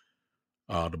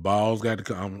 The ball's got to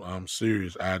come. I'm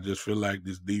serious. I just feel like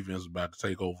this defense is about to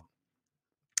take over.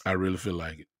 I really feel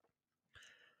like it.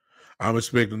 I'm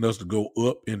expecting us to go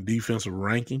up in defensive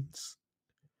rankings,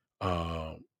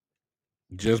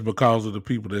 just because of the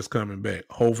people that's coming back.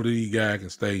 Hopefully, these guys can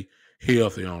stay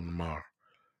healthy on tomorrow.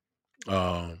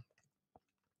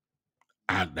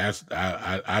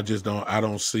 I just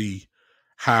don't see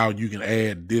how you can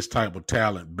add this type of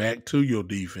talent back to your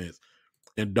defense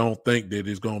and don't think that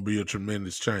it's going to be a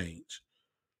tremendous change.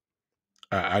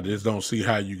 I just don't see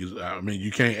how you can. I mean,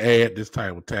 you can't add this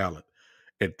type of talent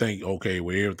and think, okay,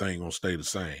 well, everything gonna stay the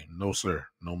same. No, sir.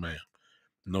 No, ma'am.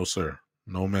 No, sir.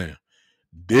 No, ma'am.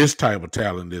 This type of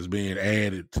talent that's being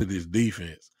added to this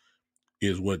defense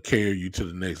is what carry you to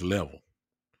the next level.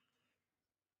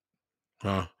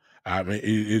 Huh? I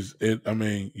mean, I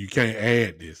mean, you can't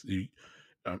add this.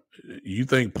 You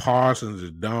think Parsons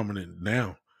is dominant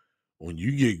now? When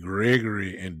you get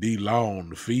Gregory and D Law on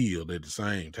the field at the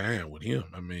same time with him,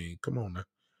 I mean, come on now.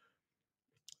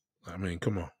 I mean,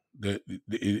 come on.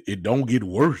 It don't get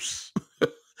worse.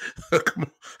 Come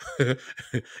on.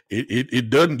 It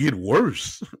doesn't get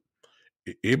worse.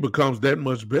 It becomes that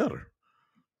much better.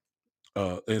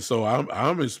 And so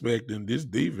I'm expecting this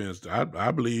defense. I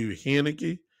believe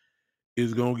Henneke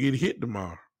is gonna get hit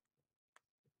tomorrow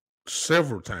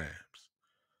several times.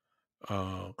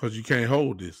 Because you can't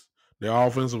hold this. Their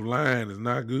offensive line is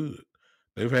not good.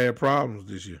 They've had problems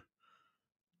this year.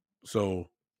 So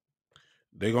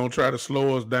they're going to try to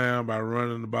slow us down by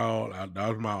running the ball. That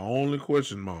was my only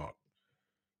question mark.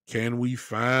 Can we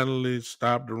finally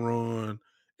stop the run,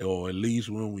 or at least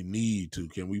when we need to?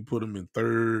 Can we put them in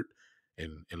third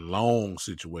and long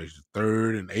situations,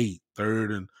 3rd and 8,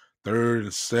 third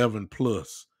and 7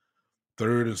 plus,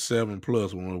 3rd and 7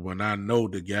 plus when I know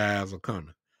the guys are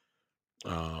coming?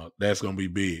 That's going to be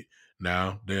big.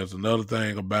 Now, there's another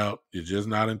thing about it's just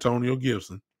not Antonio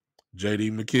Gibson.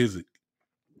 J.D. McKissick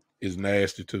is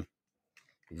nasty too.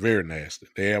 Very nasty.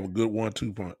 They have a good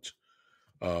 1-2 punch.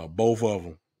 Both of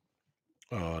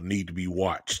them need to be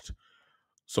watched.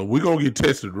 So we're going to get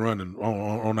tested running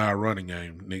on our running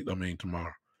game,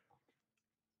 tomorrow.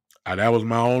 That was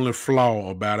my only flaw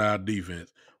about our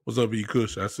defense. What's up, E.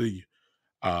 Kush? I see you.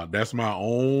 That's my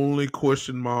only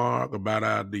question mark about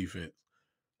our defense.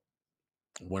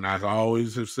 When I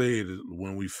always have said,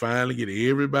 when we finally get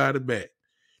everybody back,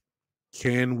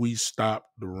 can we stop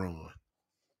the run?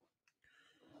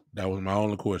 That was my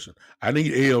only question. I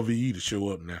need LVE to show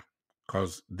up now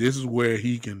because this is where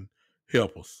he can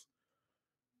help us.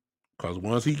 Because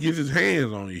once he gets his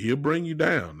hands on you, he'll bring you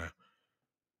down now.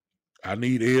 I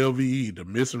need LVE. The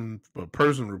missing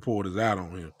person report is out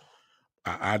on him.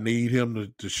 I need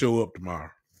him to show up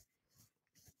tomorrow.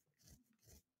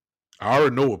 I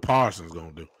already know what Parsons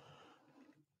going to do.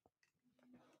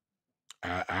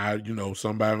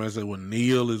 Somebody might say, well,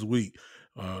 Neal is weak.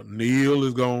 Neal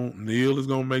is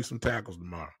gonna make some tackles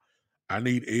tomorrow. I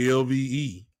need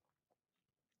LVE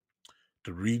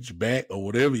to reach back or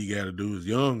whatever you got to do as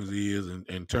young as he is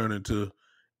and turn into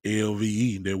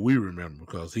LVE that we remember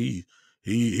because he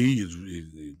is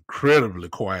incredibly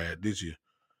quiet this year.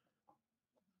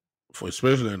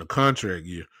 Especially in the contract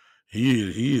year,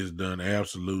 he has done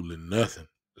absolutely nothing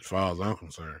as far as I'm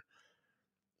concerned.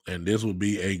 And this would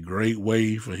be a great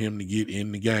way for him to get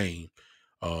in the game,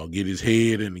 get his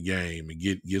head in the game, and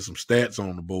get some stats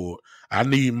on the board. I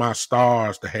need my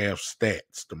stars to have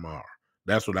stats tomorrow.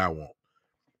 That's what I want.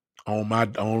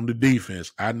 On the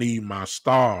defense, I need my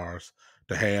stars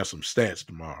to have some stats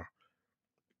tomorrow.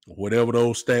 Whatever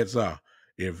those stats are.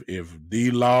 If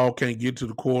D-Law can't get to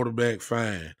the quarterback,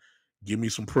 fine. Give me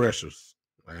some pressures.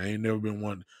 I ain't never been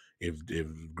one. If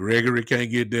Gregory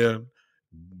can't get there,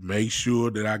 make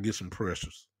sure that I get some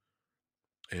pressures.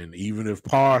 And even if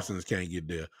Parsons can't get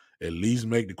there, at least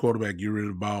make the quarterback get rid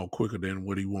of the ball quicker than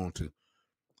what he wants to.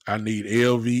 I need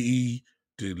LVE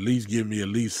to at least give me at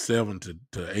least 7 to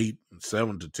 8,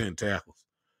 7 to 10 tackles.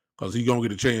 Because he's going to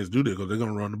get a chance to do that because they're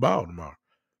going to run the ball tomorrow.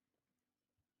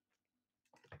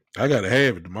 I got to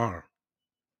have it tomorrow.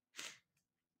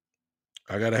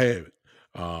 I got to have it.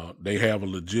 They have a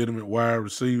legitimate wide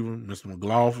receiver, Mr.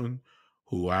 McLaughlin,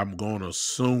 who I'm going to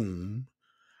assume,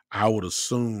 I would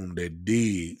assume that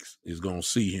Diggs is going to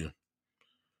see him.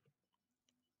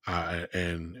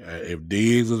 And if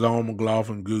Diggs is on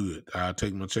McLaughlin, good. I'll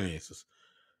take my chances.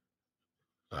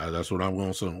 That's what I'm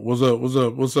going to say.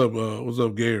 What's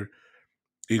up, Gary?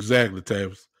 Exactly,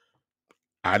 Tavis.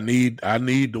 I need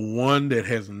the one that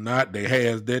has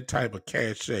that type of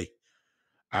cachet.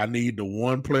 I need the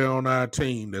one player on our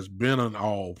team that's been an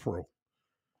All-Pro.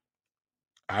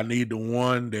 I need the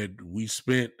one that we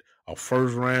spent a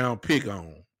first-round pick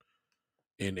on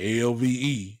in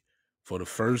LVE for the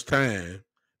first time.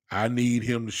 I need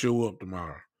him to show up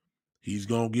tomorrow. He's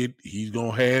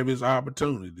gonna have his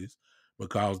opportunities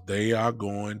because they are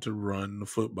going to run the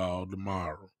football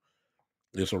tomorrow.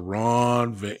 It's a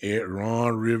Ron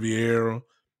Rivera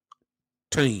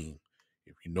team.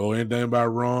 If you know anything about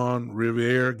Ron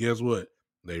Rivera, guess what?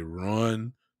 They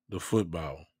run the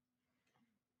football.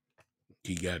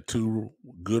 He got 2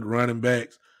 good running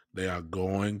backs. They are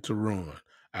going to run.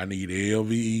 I need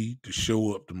LVE to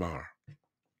show up tomorrow.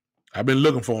 I've been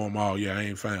looking for him all year. I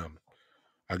ain't found him.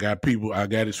 I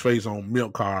got his face on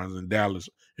milk cars in Dallas,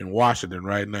 in Washington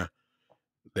right now.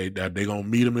 They gonna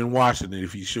meet him in Washington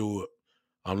if he show up.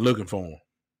 I'm looking for him.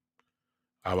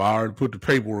 I've already put the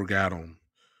paperwork out on him.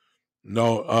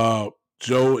 No,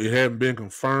 Joe, it hadn't been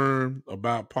confirmed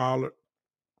about Pollard,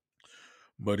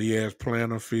 but he has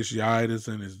plantar fasciitis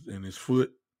in his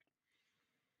foot,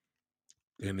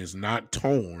 and it's not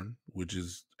torn, which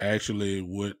is actually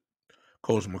what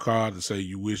Coach McCarthy say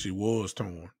you wish it was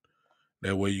torn.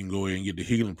 That way you can go ahead and get the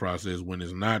healing process. When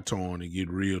it's not torn, it get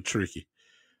real tricky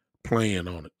playing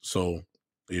on it. So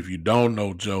if you don't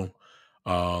know, Joe,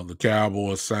 the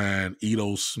Cowboys signed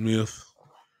Ito Smith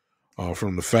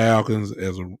from the Falcons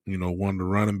as one of the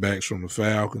running backs from the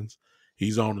Falcons.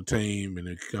 He's on the team, and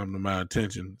it come to my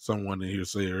attention. Someone in here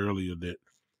said earlier that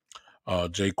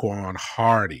Jaquan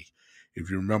Hardy,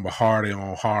 if you remember Hardy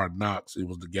on Hard Knocks, it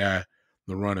was the guy,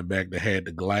 the running back that had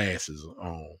the glasses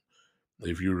on.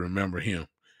 If you remember him,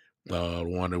 the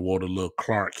one that wore the little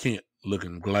Clark Kent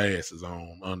looking glasses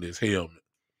on under his helmet,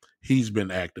 he's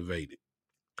been activated.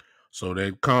 So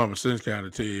that common sense kind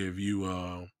of tell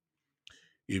you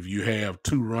if you have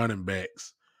 2 running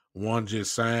backs, one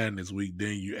just signed this week,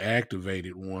 then you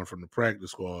activated one from the practice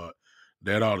squad,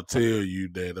 that ought to tell you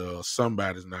that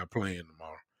somebody's not playing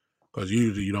tomorrow. Because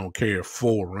usually you don't carry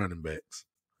 4 running backs.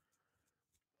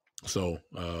 So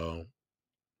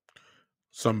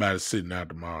somebody's sitting out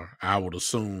tomorrow. I would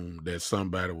assume that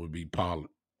somebody would be Pollard.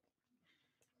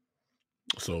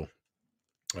 So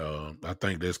I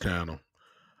think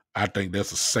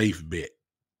that's a safe bet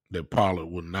that Pollard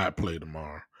would not play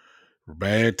tomorrow.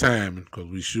 Bad timing because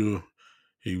we sure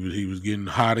he was getting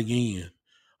hot again.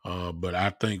 But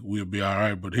I think we'll be all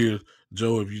right. But here,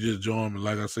 Joe, if you just join me,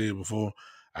 like I said before,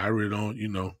 I really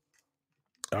don't,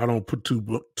 I don't put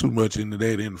too much into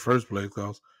that in the first place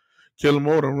because Kellen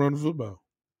Moore don't run the football.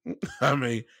 I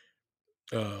mean,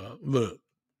 Look,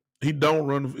 he don't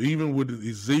run even with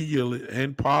Ezekiel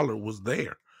and Pollard was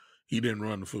there. He didn't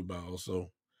run the football,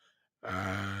 so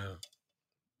I,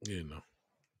 you know,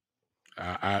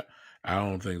 I, I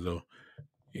don't think so.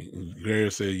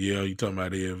 Gary said, "Yeah, you talking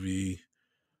about LV?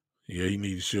 Yeah, he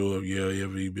need to show up. Yeah,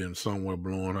 LV been somewhere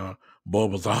blowing her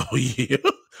bubbles all year.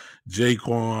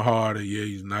 Jaquan Harder, yeah,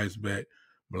 he's nice back.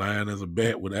 Blind as a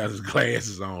bat without his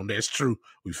glasses on. That's true.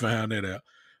 We found that out.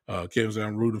 Kevin said,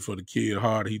 I'm rooting for the kid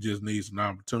hard. He just needs an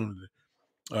opportunity.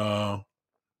 The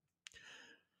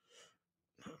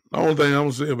only thing I'm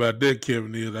going to say about that,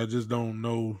 Kevin, is I just don't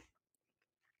know,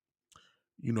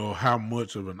 how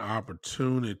much of an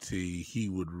opportunity he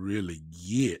would really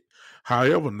get.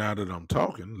 However, now that I'm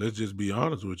talking, let's just be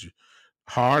honest with you.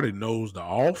 Hardy knows the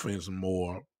offense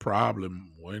more, probably.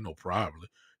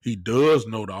 He does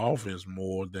know the offense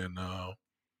more than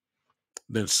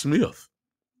Smith.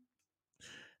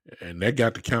 And that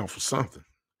got to count for something.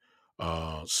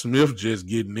 Smith just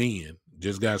getting in,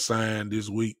 just got signed this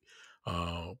week.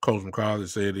 Coach McCarthy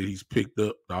said that he's picked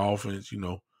up the offense,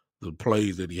 the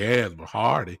plays that he has, but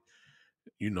Hardy,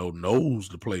 knows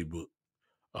the playbook.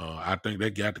 I think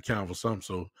that got to count for something.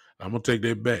 So I'm gonna take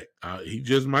that back. He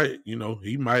just might,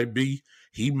 he might be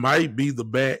the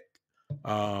back.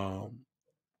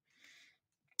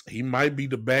 He might be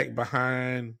the back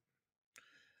behind.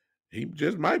 He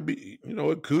just might be,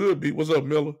 it could be. What's up,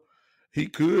 Miller? He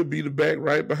could be the back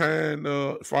right behind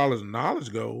as far as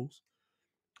knowledge goes.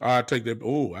 I take that.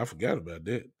 Oh, I forgot about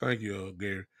that. Thank you,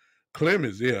 Gary.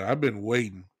 Clemens, yeah, I've been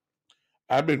waiting.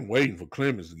 I've been waiting for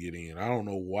Clemens to get in. I don't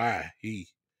know why he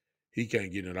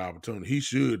can't get an opportunity. He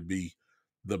should be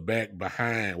the back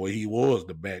behind. Well, he was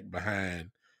the back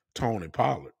behind Tony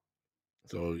Pollard.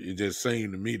 So it just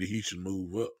seemed to me that he should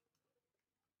move up.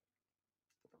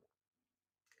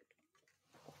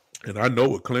 And I know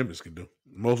what Clemens can do.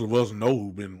 Most of us know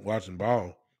who've been watching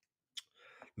ball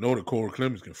know that Corey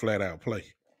Clemens can flat out play.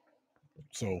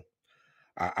 So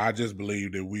I just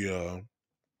believe that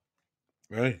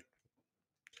hey,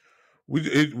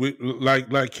 we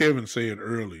like Kevin said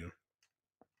earlier,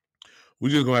 we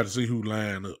just gonna have to see who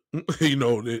line up.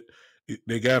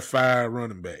 They got 5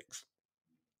 running backs.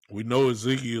 We know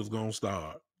Ezekiel's gonna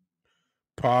start.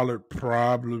 Pollard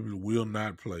probably will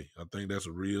not play. I think that's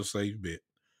a real safe bet.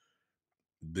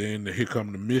 Then here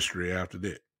come the mystery after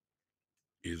that.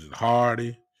 Is it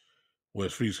Hardy? Well,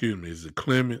 excuse me, is it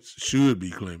Clements? Should be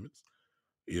Clements.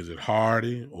 Is it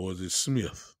Hardy or is it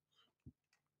Smith?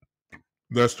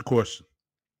 That's the question.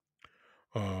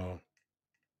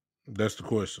 That's the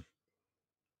question.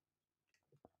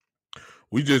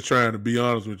 We just trying to be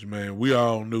honest with you, man. We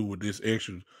all knew with this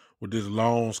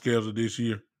long schedule this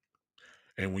year,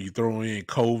 and when you throw in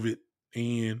COVID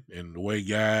and the way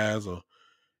guys are,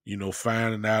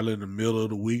 finding out in the middle of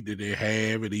the week that they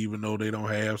have it, even though they don't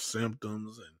have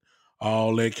symptoms and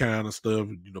all that kind of stuff.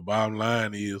 The bottom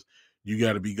line is you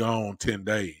got to be gone 10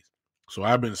 days. So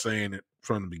I've been saying it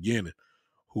from the beginning.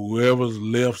 Whoever's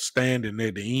left standing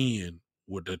at the end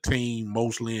with the team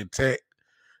mostly intact,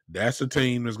 that's the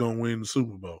team that's going to win the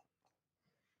Super Bowl.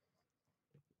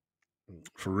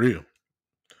 For real.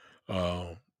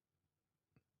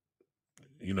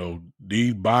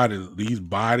 These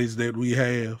bodies that we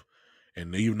have,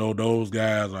 and even though those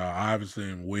guys are obviously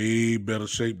in way better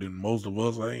shape than most of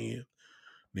us are in,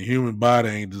 the human body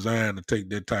ain't designed to take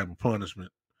that type of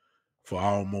punishment for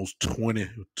almost 20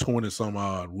 some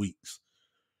odd weeks.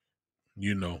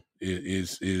 It's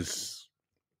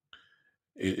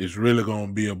really going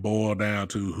to be a boil down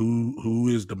to who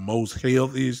is the most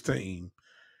healthiest team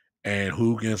and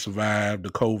who can survive the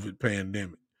COVID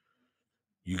pandemic.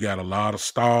 You got a lot of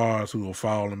stars who are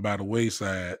falling by the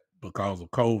wayside because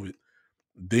of COVID.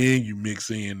 Then you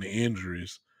mix in the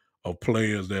injuries of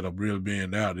players that are really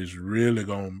being out. It's really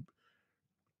going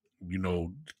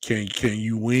to, can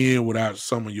you win without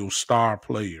some of your star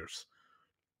players?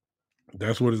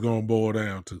 That's what it's going to boil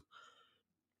down to.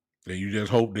 And you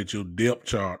just hope that your depth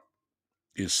chart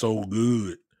is so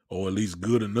good, or at least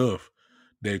good enough,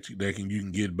 that you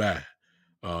can get by.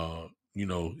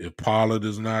 If Pollard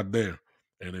is not there,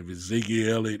 and if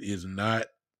Ezekiel Elliott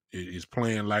is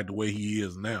playing like the way he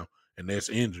is now, and that's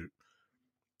injured,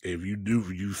 if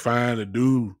you find a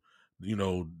dude,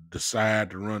 decide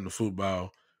to run the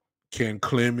football, can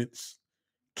Clements,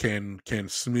 can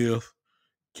Smith,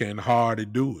 can Hardy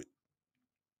do it?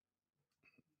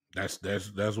 That's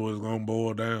what it's gonna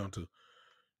boil down to.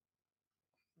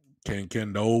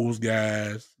 Can those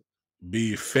guys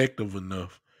be effective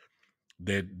enough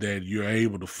that you're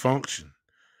able to function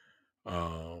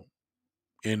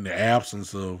in the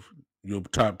absence of your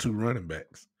top 2 running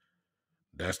backs?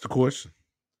 That's the question.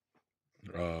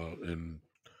 And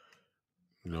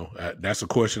that's a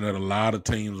question that a lot of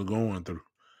teams are going through.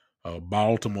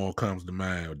 Baltimore comes to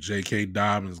mind. J.K.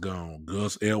 Dobbins gone.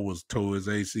 Gus Edwards tore his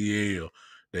ACL.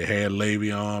 They had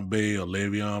Le'Veon Bell.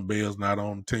 Le'Veon Bell's not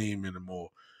on the team anymore.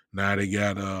 Now they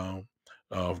got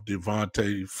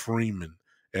Devontae Freeman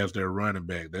as their running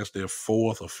back. That's their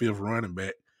fourth or fifth running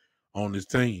back on this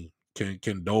team.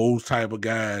 Can those type of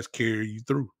guys carry you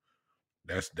through?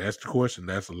 That's the question.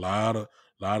 That's a lot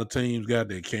of teams got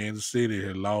that. Kansas City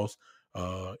had lost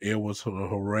Edwards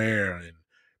Herrera, and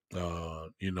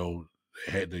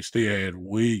they still had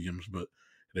Williams, but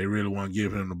they really want to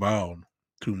give him the ball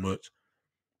too much.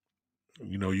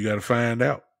 You got to find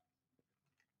out.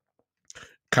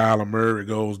 Kyler Murray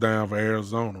goes down for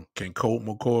Arizona. Can Colt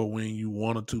McCoy win you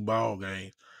one or two ball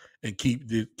games and keep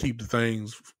the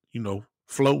things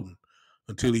floating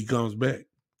until he comes back?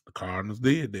 The Cardinals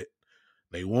did that.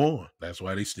 They won. That's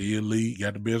why they still lead.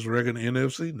 Got the best record in the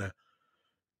NFC now.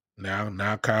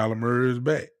 Now Kyler Murray is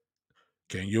back.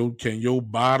 Can your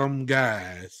bottom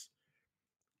guys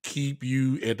keep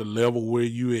you at the level where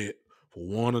you at for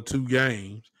one or two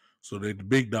games so that the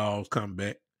big dogs come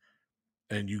back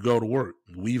and you go to work?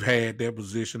 We've had that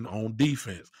position on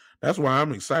defense. That's why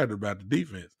I'm excited about the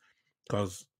defense,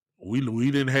 because we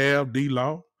didn't have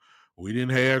D-Law. We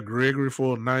didn't have Gregory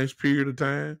for a nice period of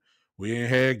time. We ain't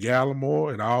had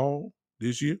Gallimore at all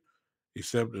this year,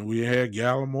 except that we had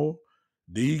Gallimore.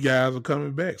 These guys are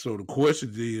coming back. So the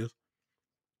question is,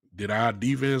 did our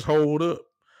defense hold up?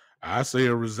 I say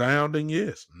a resounding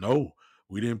yes. No,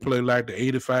 we didn't play like the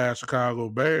 85 Chicago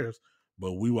Bears,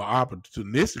 but we were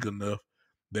opportunistic enough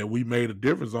that we made a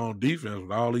difference on defense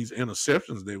with all these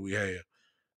interceptions that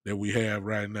we have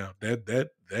right now.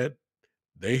 That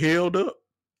they held up.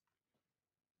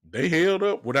 They held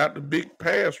up without the big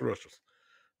pass rushers.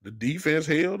 The defense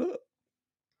held up.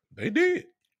 They did.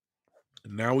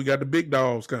 And now we got the big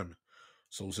dogs coming.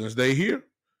 So since they here,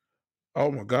 oh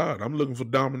my God, I'm looking for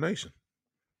domination.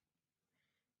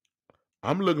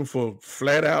 I'm looking for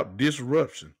flat out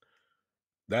disruption.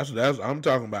 That's I'm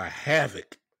talking about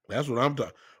havoc. That's what I'm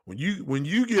talking. When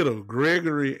you get a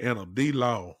Gregory and a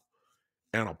D-Law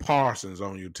and a Parsons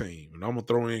on your team, and I'm gonna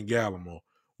throw in Gallimore.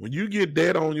 When you get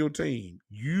that on your team,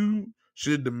 you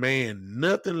should demand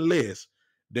nothing less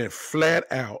than flat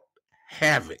out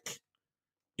havoc,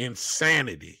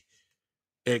 insanity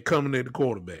at coming at the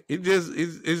quarterback. It just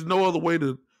is no other way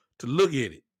to look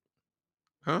at it,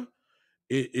 huh?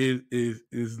 It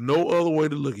is no other way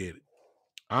to look at it.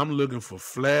 I'm looking for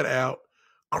flat out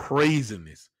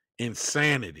craziness,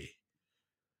 insanity.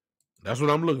 That's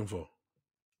what I'm looking for.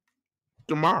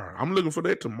 Tomorrow. I'm looking for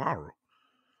that tomorrow.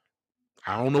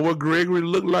 I don't know what Gregory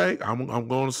looked like. I'm going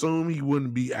to assume he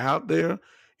wouldn't be out there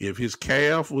if his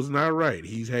calf was not right.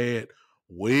 He's had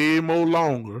way more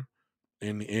longer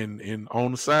in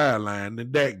on the sideline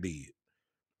than Dak did.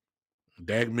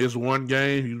 Dak missed one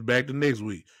game. He was back the next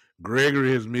week.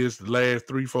 Gregory has missed the last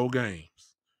 3-4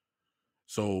 games.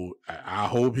 So I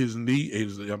hope his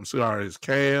his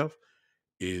calf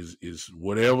is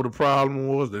whatever the problem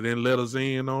was. They didn't let us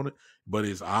in on it, but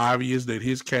it's obvious that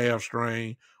his calf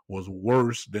strain was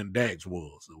worse than Dak's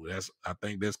was. So I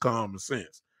think that's common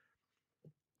sense.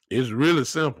 It's really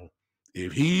simple.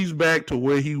 If he's back to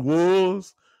where he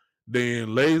was,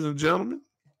 then, ladies and gentlemen,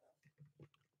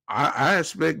 I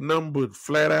expect nothing but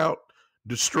flat out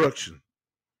destruction,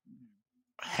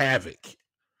 havoc.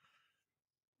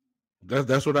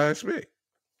 That's what I expect.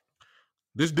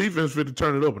 This defense fit to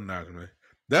turn it up a notch, man.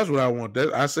 That's what I want.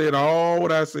 I said all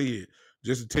what I said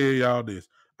just to tell y'all this.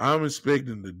 I'm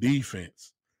expecting the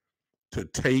defense to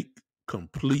take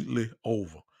completely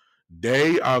over.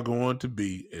 They are going to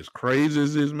be, as crazy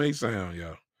as this may sound,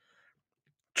 y'all.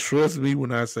 Trust me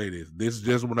when I say this. This is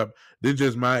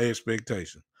just my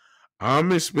expectation.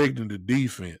 I'm expecting the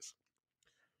defense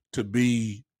to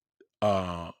be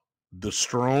the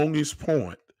strongest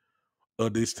point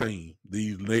of this team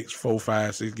these next 4,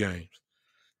 5, 6 games.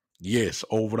 Yes,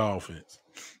 over the offense.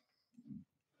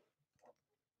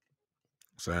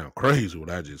 Sound crazy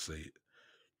what I just said.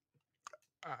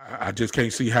 I just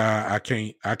can't see how I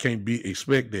can't be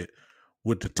expected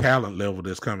with the talent level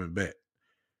that's coming back,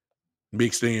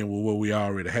 mixed in with what we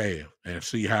already have, and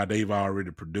see how they've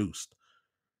already produced.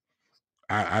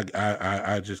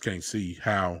 I just can't see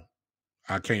how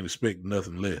I can't expect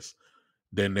nothing less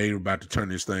than they're about to turn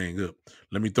this thing up.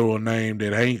 Let me throw a name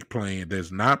that ain't playing,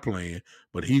 that's not playing,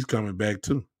 but he's coming back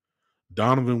too.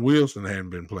 Donovan Wilson hadn't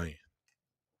been playing.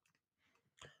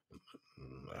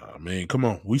 I mean, come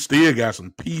on. We still got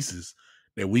some pieces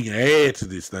that we can add to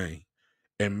this thing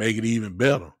and make it even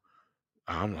better.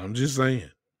 I'm just saying.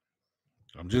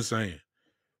 I'm just saying.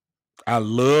 I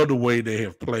love the way they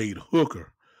have played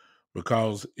Hooker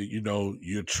because,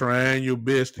 you're trying your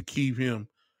best to keep him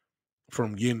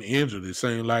from getting injured. It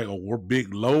seems like a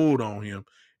big load on him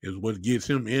is what gets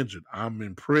him injured. I'm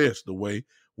impressed the way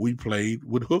we played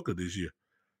with Hooker this year.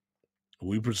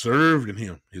 We preserved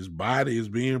him. His body is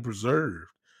being preserved.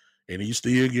 And he's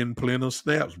still getting plenty of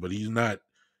snaps, but he's not,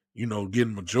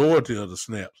 getting majority of the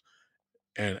snaps.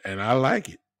 And I like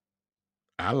it.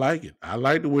 I like it. I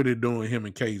like the way they're doing him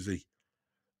and KZ.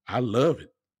 I love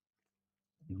it.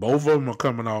 Both of them are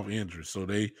coming off injury, so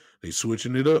they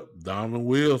switching it up. Donovan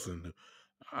Wilson.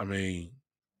 I mean,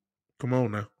 come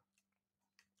on now.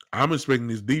 I'm expecting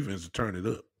this defense to turn it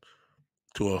up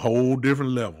to a whole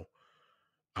different level.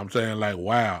 I'm saying like,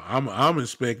 wow. I'm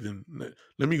expecting.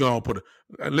 Let me go and put it.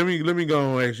 Let me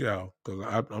go and ask y'all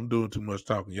because I'm doing too much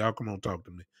talking. Y'all come on, talk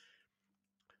to me.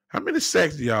 How many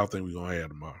sacks do y'all think we're gonna have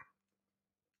tomorrow?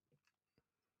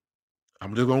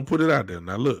 I'm just gonna put it out there.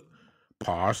 Now look,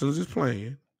 Parsons is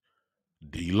playing,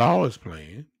 D-Law is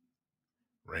playing,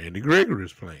 Randy Gregory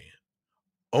is playing,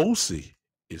 OC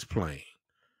is playing.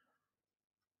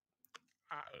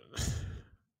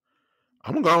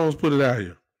 I'm gonna almost put it out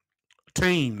here.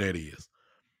 Team, that is.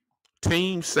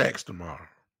 Team sacks tomorrow.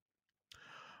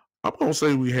 I'm gonna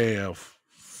say we have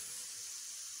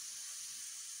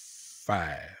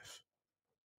 5.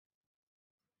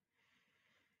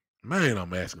 Man,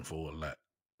 I'm asking for a lot.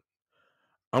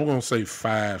 I'm gonna say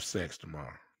 5 sacks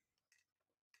tomorrow.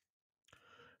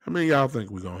 How many of y'all think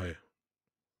we're gonna have?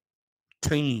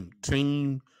 Team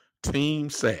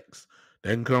sacks. That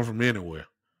can come from anywhere.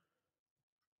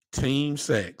 Team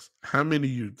sacks. How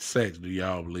many sacks do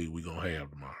y'all believe we're gonna have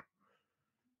tomorrow?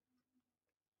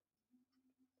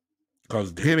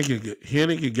 Because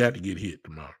Henneke got to get hit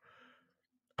tomorrow.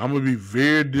 I'm gonna be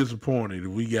very disappointed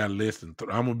if we got less than 3.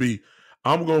 I'm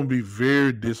gonna be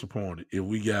very disappointed if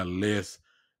we got less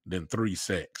than 3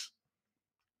 sacks.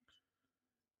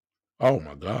 Oh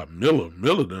my God, Miller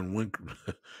done went.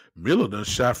 Miller done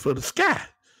shot for the sky.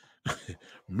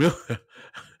 Miller,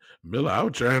 I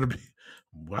was trying to be.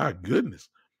 My goodness,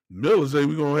 Miller said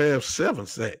we're gonna have 7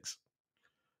 sacks.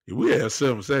 If we have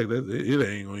 7 sacks, it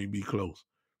ain't gonna be close.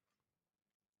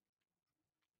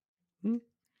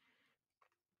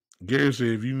 Gary said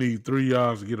if you need 3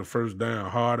 yards to get a first down,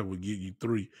 Harder will get you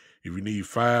 3. If you need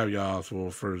 5 yards for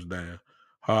a first down,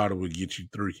 Harder will get you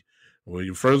 3. Well,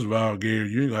 first of all, Gary,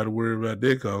 you ain't got to worry about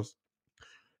that because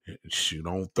shoot,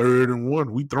 on 3rd and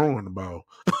 1, we throwing the ball.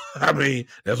 I mean,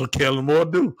 that's what Kellen Moore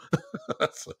do.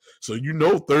 so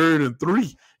 3rd and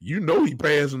 3, he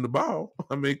passing the ball.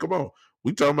 I mean, come on.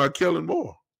 We talking about Kellen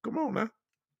Moore. Come on now.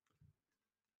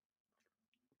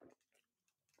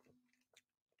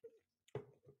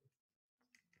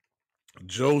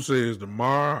 Joe says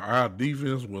tomorrow our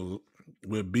defense will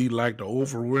be like the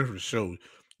Oprah Winfrey show.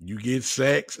 You get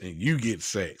sacks and you get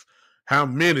sacks. How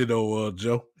many though,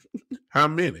 Joe? How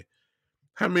many?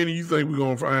 How many you think we're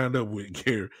gonna find up with,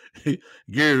 Gary?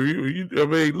 Gary, I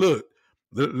mean, look.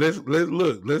 Let's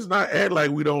look. Let's not act like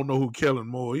we don't know who Kellen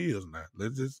Moore is now.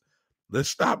 Let's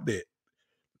stop that.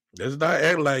 Let's not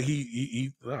act like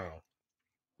he no.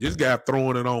 This guy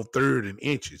throwing it on 3rd and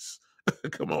inches.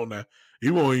 Come on now. He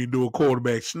won't even do a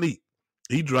quarterback sneak.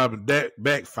 He dropping that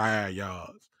back 5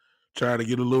 yards, trying to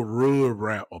get a little rub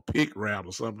route or pick route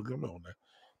or something. Come on now.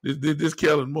 This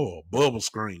Kellen Moore, bubble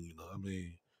screen. I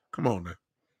mean, come on now.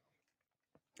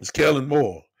 It's Kellen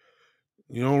Moore.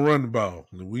 You don't run the ball.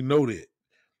 We know that.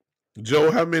 Joe,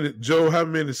 how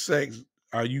many sacks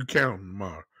are you counting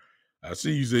tomorrow? I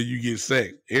see you said you get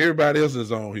sacked. Everybody else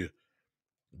is on here.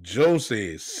 Joe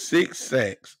says 6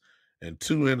 sacks and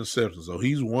 2 interceptions. So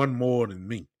he's one more than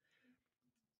me.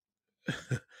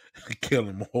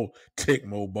 Kellen Moore,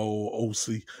 Tecmo Bowl,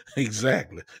 OC.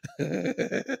 Exactly.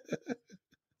 I'm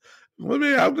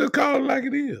just calling it like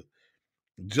it is.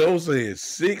 Joe says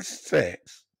 6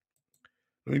 sacks.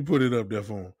 Let me put it up there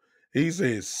for him. He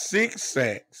says 6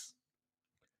 sacks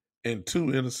and 2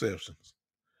 interceptions.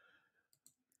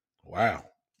 Wow.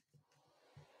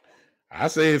 I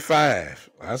said 5.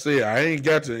 I said I ain't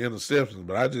got to interceptions,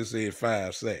 but I just said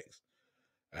 5 sacks.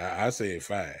 I said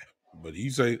 5, but he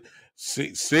said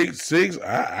 6.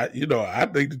 I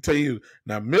think to tell you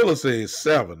now, Miller says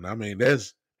 7. I mean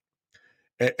that's,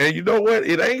 and you know what?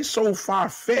 It ain't so far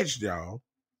fetched, y'all.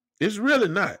 It's really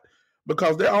not,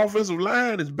 because their offensive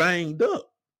line is banged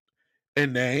up,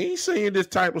 and they ain't seeing this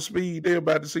type of speed they're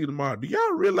about to see tomorrow. Do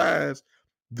y'all realize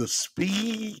the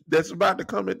speed that's about to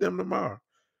come at them tomorrow?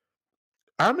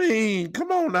 I mean,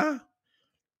 come on now.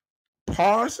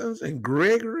 Parsons and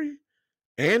Gregory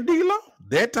and D-Law,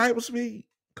 that type of speed.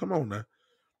 Come on now.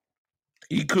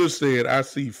 He could said, I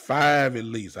see 5 at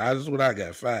least. That's what I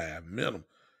got, 5 minimum.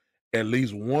 At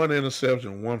least 1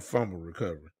 interception, 1 fumble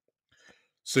recovery.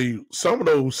 See, some of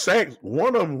those sacks,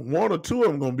 one or two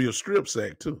of them gonna be a strip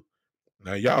sack too.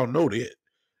 Now y'all know that.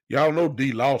 Y'all know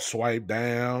D Law swipe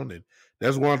down, and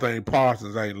that's one thing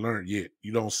Parsons ain't learned yet.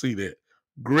 You don't see that.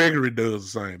 Gregory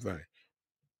does the same thing.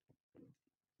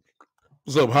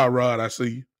 What's up, Hot Rod? I see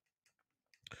you.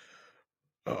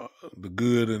 The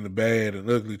good and the bad and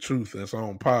ugly truth that's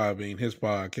on Podbean, his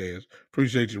podcast.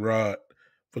 Appreciate you, Rod,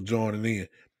 for joining in.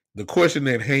 The question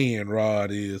at hand,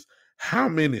 Rod, is how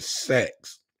many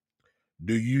sacks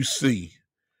do you see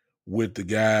with the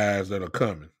guys that are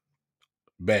coming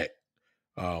back?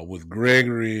 With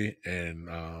Gregory and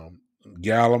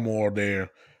Gallimore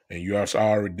there, and you also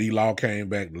already D-Law came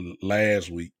back last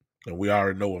week, and we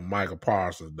already know what Michael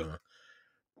Parsons done.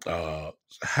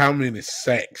 How many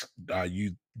sacks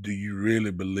do you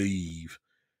really believe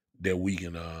that we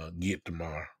can get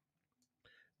tomorrow?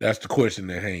 That's the question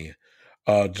at hand.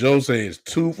 Joe says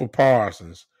 2 for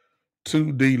Parsons,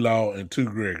 2 D-Law, and 2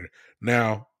 Gregory.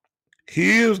 Now,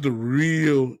 here's the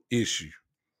real issue.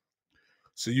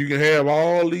 So you can have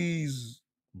all these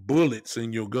bullets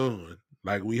in your gun,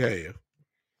 like we have,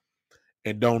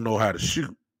 and don't know how to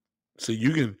shoot. So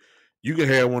you can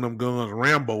have one of them guns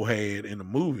Rambo had in the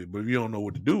movie, but if you don't know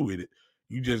what to do with it,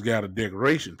 you just got a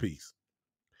decoration piece.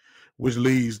 Which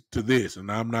leads to this,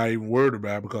 and I'm not even worried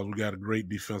about it because we got a great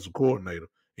defensive coordinator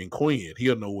in Quinn.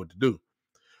 He'll know what to do.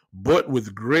 But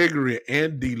with Gregory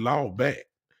and D-Law back,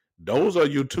 those are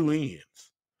your 2 ends.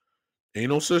 Ain't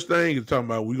no such thing as talking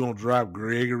about we're going to drop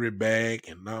Gregory back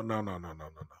and no.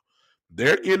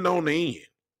 They're getting on the end.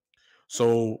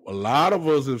 So a lot of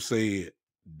us have said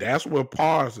that's where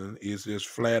Parsons is just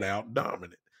flat out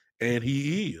dominant. And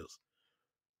he is.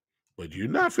 But you're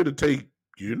not fit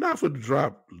to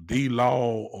drop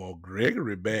D-Law or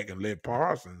Gregory back and let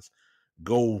Parsons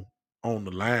go on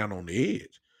the line on the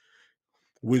edge.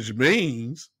 Which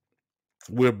means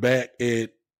we're back at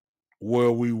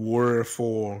where we were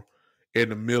for in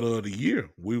the middle of the year.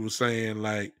 We were saying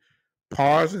like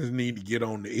Parsons need to get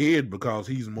on the edge because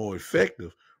he's more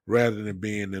effective rather than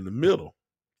being in the middle.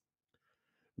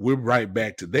 We're right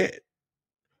back to that.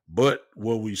 But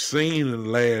what we've seen in the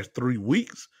last 3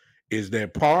 weeks is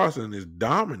that Parsons is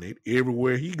dominant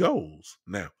everywhere he goes.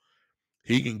 Now,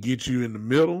 he can get you in the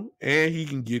middle and he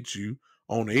can get you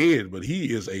on the edge, but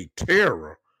he is a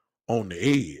terror on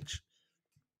the edge.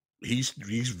 He's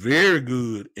very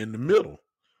good in the middle.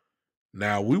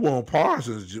 Now we want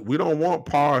Parsons. We don't want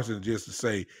Parsons just to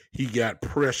say he got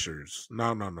pressures.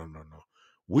 No.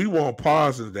 We want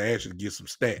Parsons to actually get some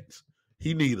stats.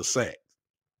 He need a sack.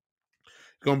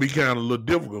 It's gonna be kind of a little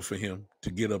difficult for him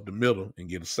to get up the middle and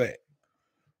get a sack,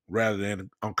 rather than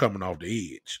I'm coming off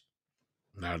the edge.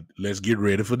 Now let's get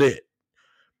ready for that.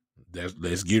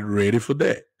 Let's get ready for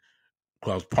that.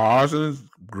 Because Parsons,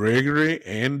 Gregory,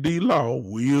 and D-Law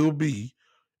will be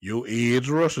your edge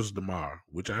rushers tomorrow,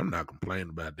 which I'm not complaining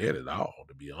about that at all,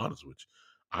 to be honest with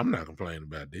you. I'm not complaining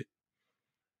about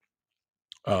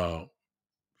that.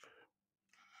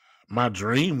 My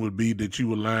dream would be that you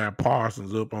would line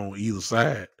Parsons up on either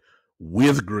side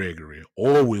with Gregory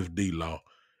or with D-Law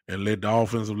and let the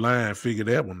offensive line figure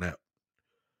that one out.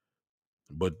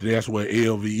 But that's where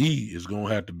LVE is going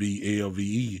to have to be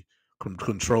LVE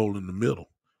controlling the middle.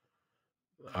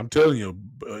 I'm telling you,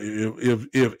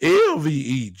 if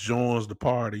LVE joins the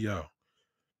party, y'all.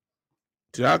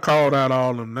 See, I called out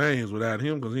all them names without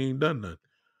him because he ain't done nothing.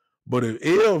 But if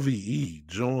LVE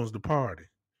joins the party,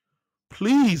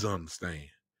 please understand,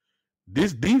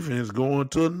 this defense going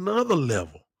to another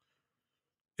level.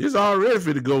 It's already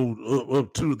fit to go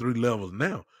up 2 or 3 levels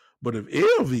now. But if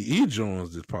LVE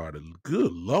joins this party,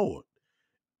 good Lord,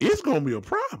 it's going to be a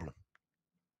problem.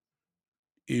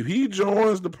 If he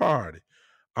joins the party,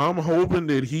 I'm hoping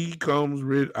that he comes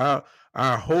ready. I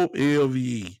hope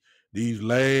LVE these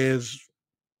last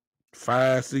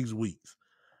 5-6 weeks,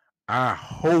 I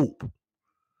hope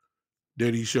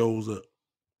that he shows up.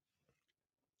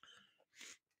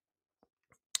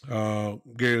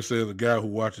 Gary says a guy who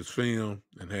watches film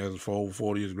and has for over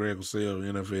 40 years, Greg Cosell,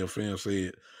 NFL film,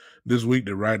 said this week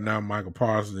that right now Michael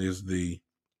Parsons is the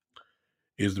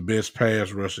best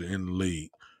pass rusher in the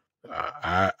league.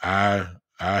 I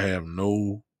have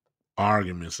no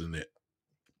arguments in that.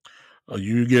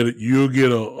 You'll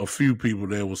get a few people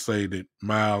that will say that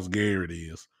Myles Garrett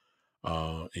is,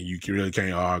 and you really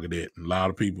can't argue that. And a lot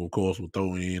of people, of course, will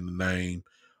throw in the name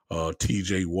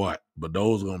T.J. Watt, but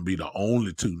those are going to be the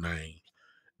only 2 names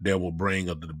that will bring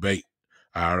up the debate.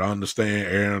 I understand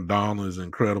Aaron Donald is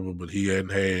incredible, but he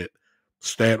hadn't had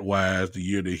stat-wise the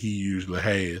year that he usually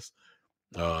has.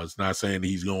 It's not saying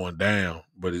he's going down,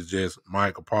 but it's just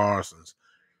Michael Parsons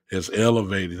has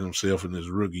elevated himself in his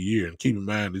rookie year. And keep in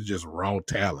mind, it's just raw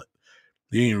talent.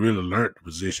 He ain't really learned the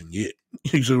position yet.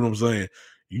 You see what I'm saying?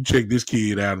 You check this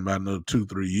kid out in about another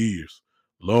 2-3 years.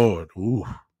 Lord,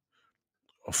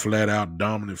 a flat out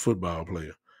dominant football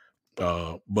player.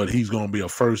 But he's going to be a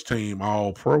first team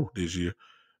all pro this year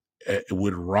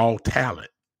with raw talent.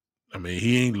 I mean,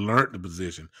 he ain't learned the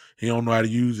position. He don't know how to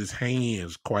use his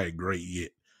hands quite great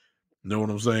yet. You know what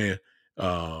I'm saying?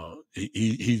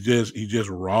 He's just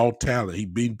raw talent. He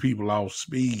beating people off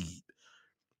speed,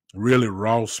 really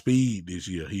raw speed this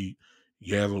year. He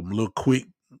has a little quick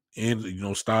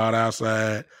and start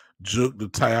outside, juke the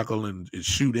tackle and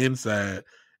shoot inside.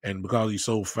 And because he's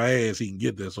so fast, he can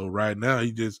get there. So right now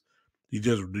he just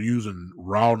using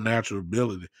raw natural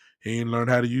ability. He ain't learned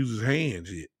how to use his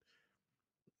hands yet.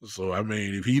 So I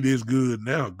mean, if he this good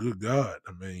now, good God,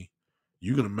 I mean,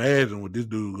 you can imagine what this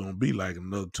dude's gonna be like in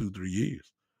another 2-3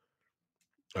 years.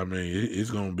 I mean,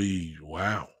 it's gonna be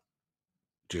wow,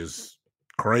 just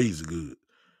crazy good.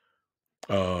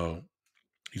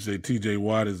 He said TJ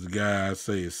Watt is the guy I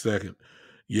say is second.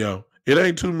 Yeah, it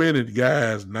ain't too many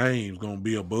guys' names gonna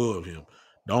be above him.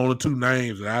 The only two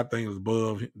names that I think is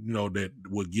above, that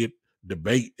would get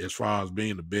debate as far as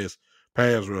being the best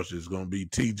pass rusher is gonna be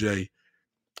TJ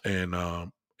and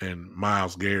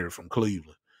Myles Garrett from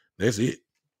Cleveland. That's it.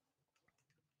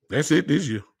 That's it this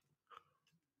year.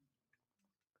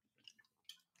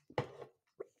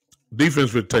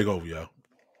 Defense would take over, y'all.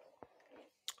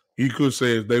 He could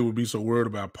say if they would be so worried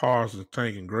about Parsons,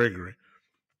 Tank, and Gregory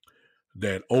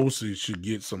that OC should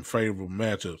get some favorable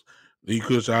matchups. He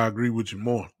could say I agree with you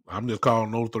more. I'm just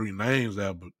calling those three names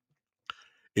out, but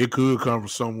it could come from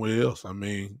somewhere else. I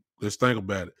mean, let's think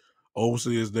about it. OC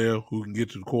is there who can get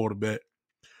to the quarterback.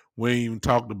 We ain't even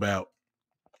talked about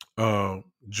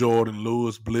Jordan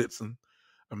Lewis blitzing.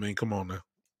 I mean, come on now.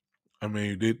 I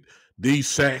mean, these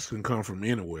sacks can come from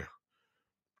anywhere.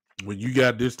 When you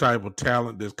got this type of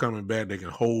talent that's coming back that can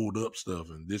hold up stuff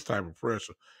and this type of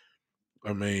pressure,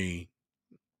 I mean,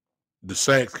 the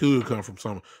sacks could come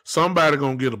from somebody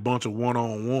gonna get a bunch of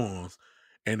one-on-ones.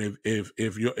 And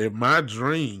if my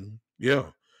dream, yeah,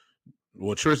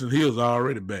 well, Tristan Hill's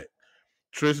already back.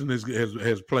 Tristan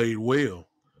has played well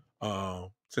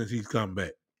since he's come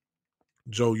back.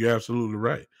 Joe, you're absolutely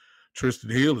right. Tristan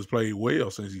Hill has played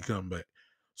well since he come back.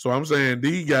 So I'm saying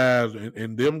these guys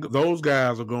and those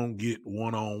guys are gonna get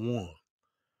one-on-one.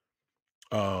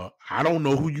 I don't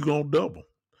know who you gonna double.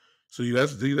 See,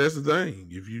 that's the thing.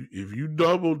 If you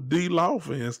double D Law,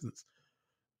 for instance,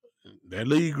 that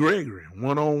leaves Gregory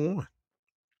one-on-one.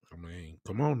 I mean,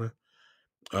 come on now.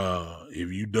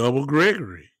 If you double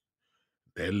Gregory,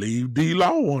 that leaves D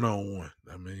Law one-on-one.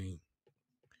 I mean,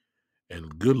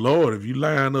 and good Lord, if you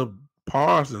line up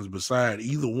Parsons beside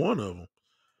either one of them,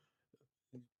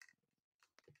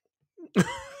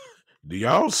 do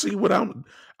y'all see what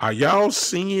are y'all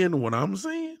seeing what I'm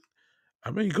seeing?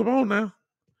 I mean, come on now.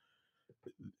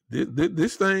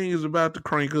 This thing is about to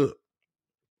crank up.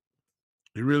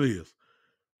 It really is.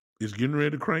 It's getting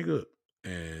ready to crank up.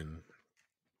 And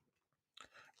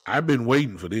I've been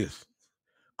waiting for this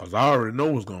because I already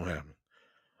know what's going to happen.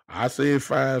 I said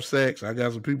 5 sacks. I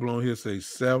got some people on here say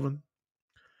 7.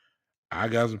 I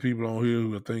got some people on here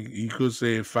who I think he could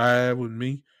say 5 with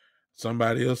me.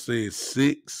 Somebody else said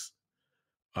 6.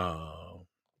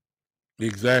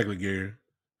 Exactly, Gary.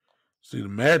 See, the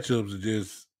matchups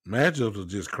are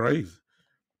just crazy.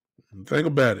 Think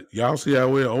about it. Y'all see how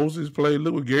well Osi's played?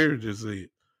 Look what Gary just said.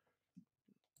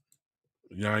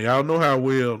 Y'all know how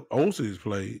well Osi's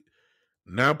played.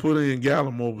 Now put in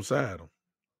Gallimore beside him.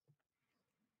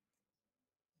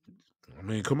 I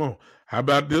mean, come on. How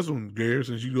about this one, Gary,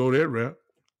 since you go that route?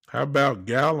 How about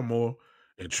Gallimore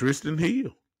and Tristan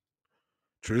Hill?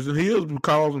 Tristan Hill's been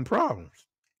causing problems.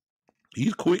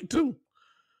 He's quick too.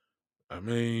 I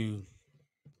mean,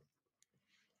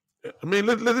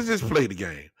 let's just play the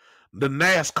game. The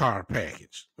NASCAR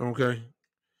package, okay?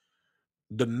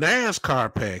 The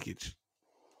NASCAR package,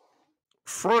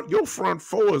 your front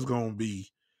four is gonna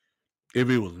be, if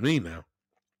it was me now,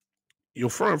 your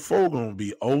front four gonna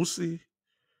be OC,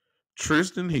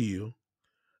 Tristan Hill,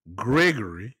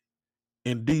 Gregory,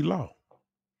 and D Law.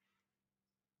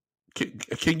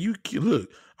 Can you look?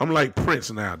 I'm like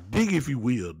Prince now. Dig, if you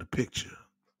will, the picture.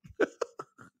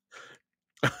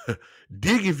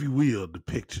 Dig, if you will, the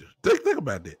picture. Think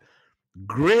about that.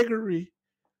 Gregory,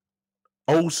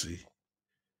 OC,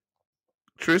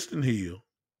 Tristan Hill,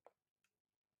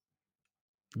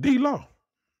 D Law,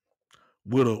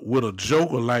 with a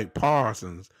joker like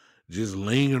Parsons just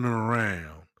lingering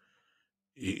around,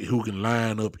 who can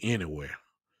line up anywhere.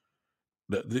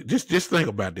 Just think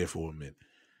about that for a minute.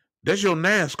 That's your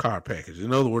NASCAR package.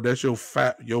 In other words, that's your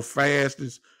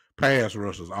fastest pass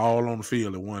rushers all on the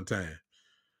field at one time.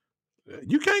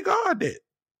 You can't guard that.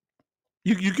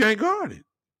 You can't guard it.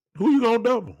 Who you gonna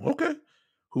double? Okay,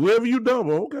 whoever you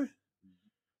double. Okay.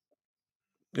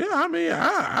 Yeah, I mean,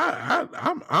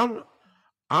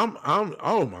 I'm.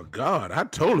 Oh my God, I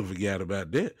totally forgot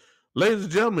about that. Ladies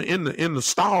and gentlemen, in the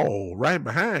stall right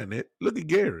behind it, look at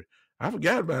Gary. I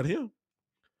forgot about him.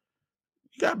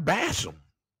 You got Basham,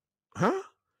 huh?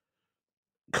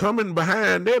 Coming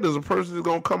behind that is a person that's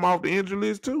gonna come off the injury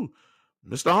list too.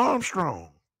 Mr.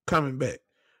 Armstrong coming back.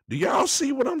 Do y'all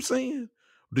see what I'm saying?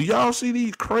 Do y'all see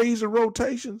these crazy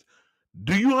rotations?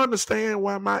 Do you understand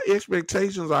why my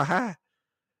expectations are high?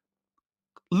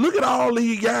 Look at all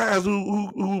these guys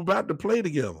who about to play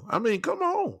together. I mean, come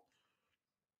on.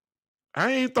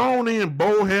 I ain't thrown in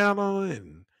Bohanna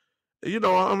and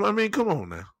I mean, come on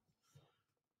now.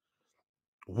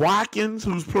 Watkins,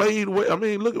 who's played well. I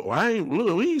mean,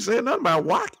 we ain't saying nothing about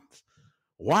Watkins.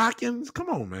 Watkins, come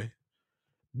on, man.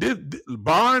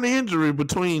 Barring injury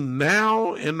between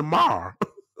now and tomorrow,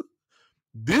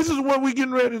 this is what we're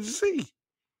getting ready to see.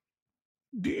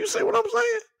 Do you see what I'm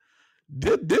saying?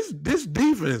 This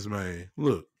defense, man.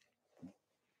 Look,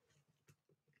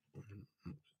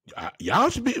 y'all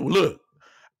should be. Look,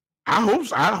 I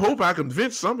hope I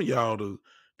convince some of y'all to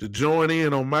join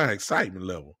in on my excitement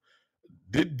level.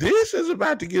 This is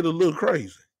about to get a little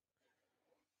crazy.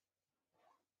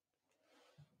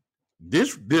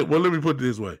 Well, let me put it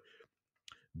this way.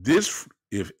 If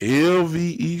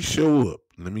LVE show up,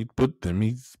 let me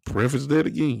preface that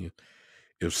again.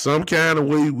 If some kind of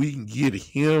way we can get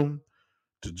him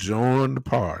to join the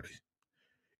party,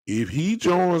 if he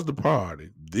joins the party,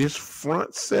 this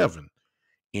front seven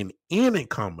in any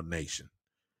combination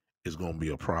is going to be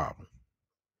a problem.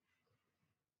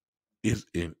 If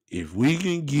we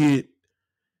can get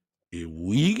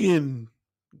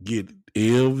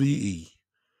LVE,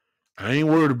 I ain't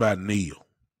worried about Neal.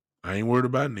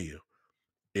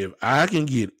 If I can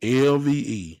get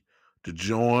LVE to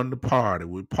join the party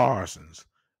with Parsons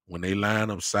when they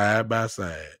line up side by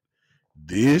side,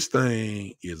 this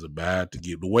thing is about to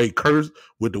get the way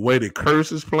that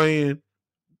Curse is playing,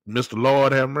 Mr.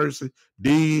 Lord have mercy,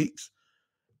 Diggs.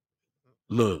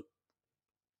 Look,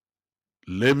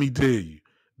 let me tell you,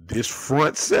 this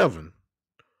front seven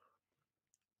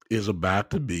is about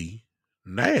to be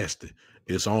nasty.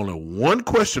 It's only one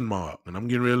question mark, and I'm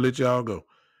getting ready to let y'all go.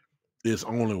 There's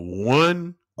only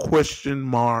one question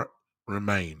mark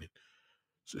remaining.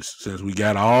 Since we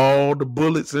got all the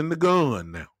bullets in the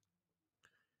gun now,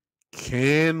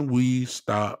 can we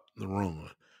stop the run?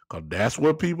 Because that's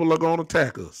what people are going to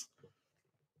attack us.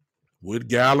 With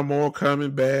Gallimore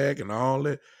coming back and all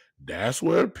that, that's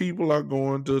where people are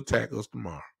going to attack us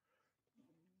tomorrow.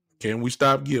 Can we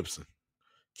stop Gibson?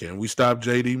 Can we stop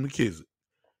J.D. McKissick?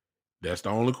 That's the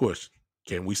only question.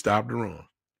 Can we stop the run?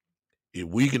 If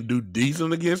we can do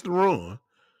decent against the run,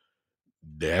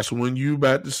 that's when you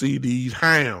about to see these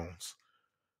hounds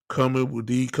coming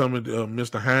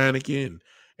Mr. Heineke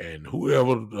and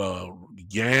whoever,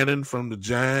 Gannon from the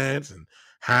Giants and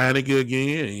Heineke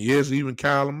again, and yes, even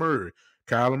Kyler Murray.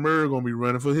 Kyler Murray going to be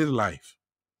running for his life.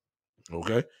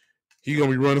 Okay? He's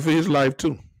going to be running for his life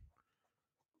too.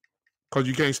 Because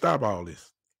you can't stop all this.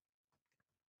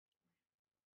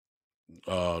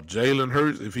 Jalen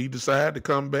Hurts, if he decide to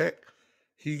come back,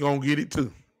 he going to get it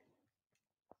too.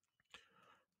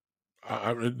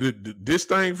 This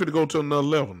thing finna go to another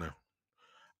level now.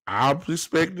 I'm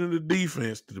expecting the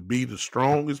defense to be the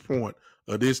strongest point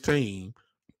of this team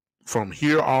from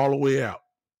here all the way out,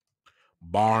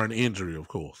 barring injury, of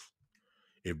course.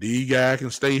 If these guys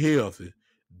can stay healthy,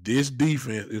 this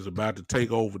defense is about to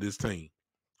take over this team.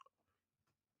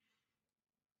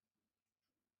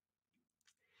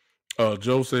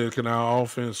 Joe said, can our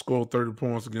offense score 30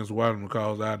 points against Washington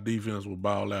because our defense will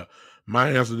ball out? My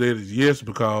answer to that is yes,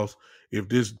 because if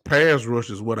this pass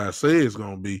rush is what I say it's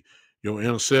going to be, your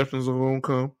interceptions are going to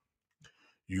come.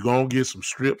 You're going to get some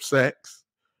strip sacks,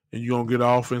 and you're going to get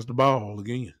offense the ball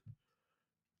again.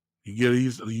 You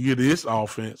get this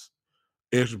offense,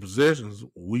 extra possessions,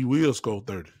 we will score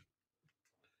 30.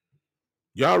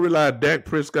 Y'all realize Dak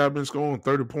Prescott been scoring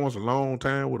 30 points a long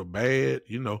time with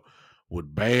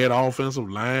bad offensive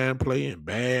line play and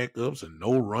backups and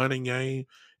no running game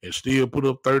and still put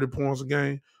up 30 points a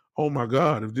game? Oh, my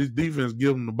God. If this defense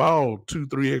give them the ball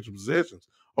 2-3 extra possessions,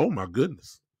 oh, my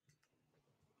goodness.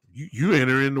 You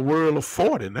enter in the world of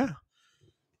 40 now.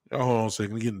 Hold on a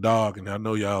second. It's getting dark, and I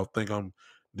know y'all think I'm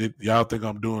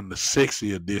doing the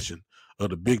sexy edition of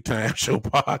the Big Time Show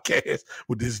podcast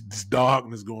with this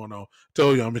darkness going on.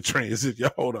 Told you I'm in transit.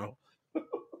 Y'all hold on.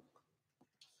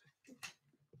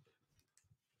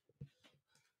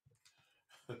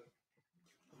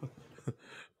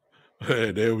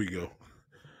 Hey, there we go.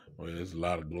 Well, there's a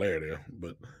lot of glare there,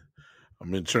 but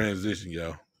I'm in transition,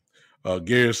 y'all.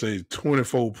 Gary says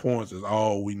 24 points is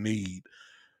all we need.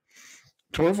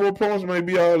 24 points may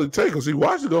be all it takes. See,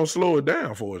 Washington going to slow it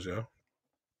down for us, y'all.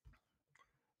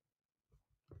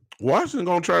 Washington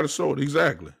going to try to slow it.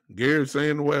 Exactly. Gary's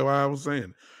saying the way I was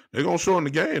saying. They're going to shorten the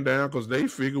game down because they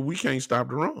figure we can't stop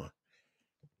the run.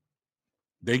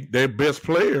 Their best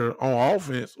player on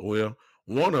offense, well,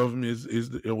 one of them is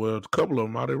a couple of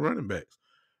them are their running backs,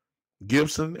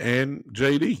 Gibson and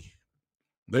JD.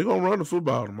 They're gonna run the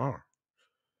football tomorrow.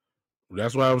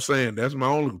 That's why I was saying that's my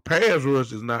only pass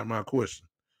rush is not my question.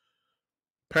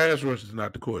 Pass rush is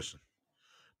not the question.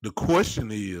 The question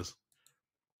is,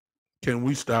 can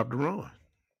we stop the run?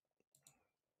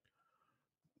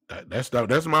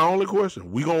 That's my only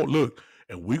question. We gonna look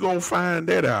and we gonna find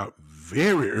that out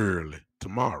very early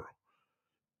tomorrow.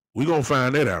 We're going to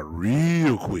find that out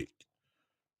real quick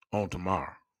on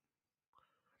tomorrow.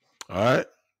 All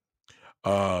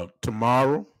right.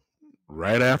 Tomorrow,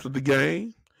 right after the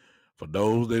game, for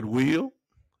those that will,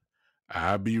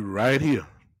 I'll be right here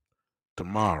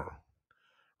tomorrow,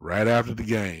 right after the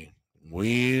game.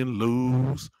 Win,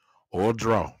 lose, or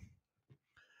draw.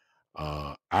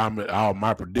 My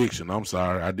prediction. I'm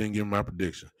sorry, I didn't give my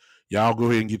prediction. Y'all go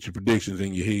ahead and get your predictions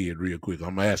in your head real quick.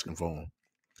 I'm asking for them.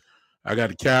 I got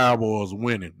the Cowboys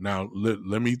winning. Now,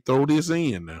 let me throw this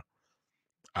in now.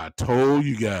 I told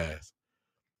you guys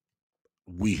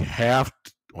we have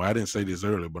to, well, I didn't say this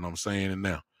earlier, but I'm saying it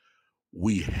now.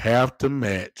 We have to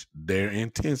match their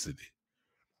intensity.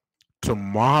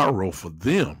 Tomorrow for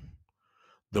them,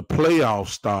 the playoffs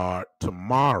start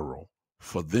tomorrow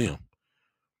for them.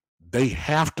 They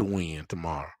have to win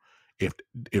tomorrow. If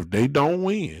they don't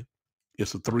win,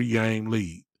 it's a 3-game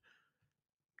lead.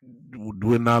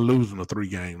 We're not losing a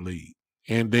 3-game lead.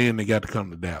 And then they got to come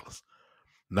to Dallas.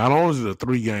 Not only is it a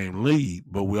 3-game lead,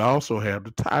 but we also have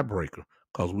the tiebreaker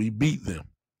because we beat them.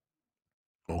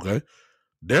 Okay?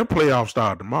 Their playoffs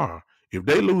start tomorrow. If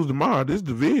they lose tomorrow, this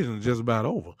division is just about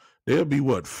over. They'll be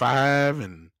what,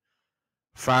 5-8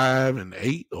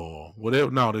 or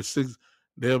whatever. No, they're 6.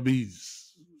 They'll be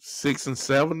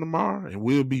 6-7 tomorrow, and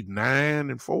we'll be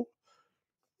 9-4.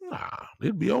 Nah,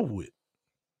 it'll be over with.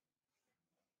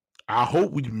 I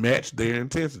hope we match their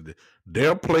intensity.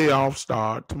 Their playoffs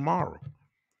start tomorrow.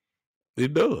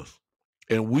 It does.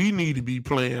 And we need to be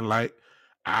playing like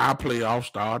our playoffs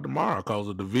start tomorrow because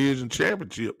the division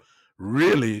championship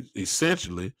really,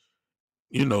 essentially,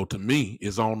 to me,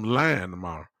 is on the line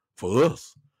tomorrow for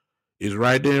us. It's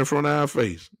right there in front of our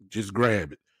face. Just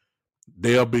grab it.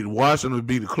 Washington will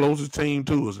be the closest team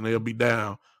to us, and they'll be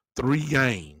down 3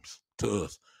 games to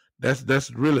us. That's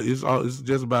really, it's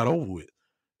just about over with.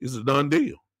 It's a done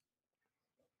deal.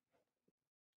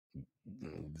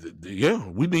 Yeah,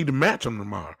 we need to match them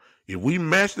tomorrow. If we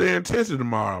match their intensity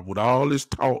tomorrow with all this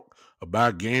talk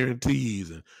about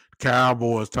guarantees and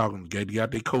Cowboys talking, they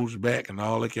got their coach back and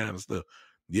all that kind of stuff.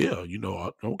 Yeah,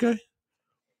 okay.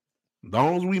 As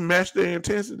long as we match their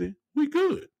intensity, we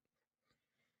good.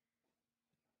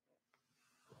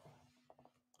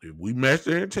 If we match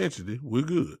their intensity, we're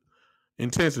good.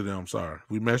 I'm sorry. If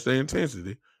we match their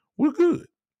intensity, we're good.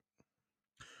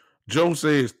 Joe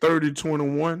says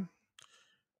 30-21.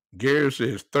 Gary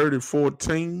says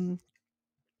 30-14.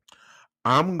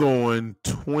 I'm going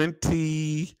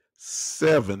 27-14.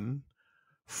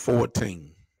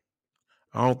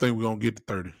 I don't think we're going to get to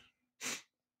 30.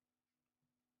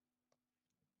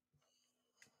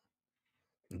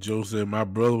 Joe said, my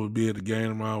brother would be at the game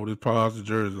tomorrow with his Parsons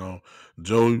jersey on.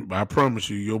 Joe, I promise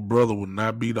you, your brother would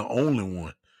not be the only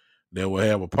one that will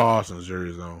have a Parsons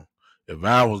jersey on. If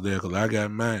I was there, because I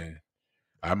got mine,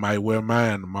 I might wear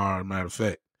mine tomorrow, as a matter of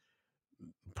fact.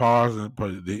 Parsons,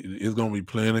 it's going to be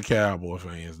plenty of Cowboy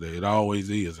fans there. It always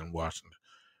is in Washington.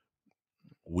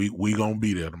 We going to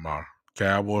be there tomorrow.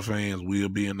 Cowboy fans will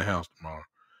be in the house tomorrow.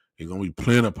 There's going to be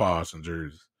plenty of Parsons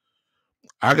jerseys.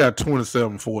 I got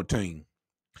 27-14.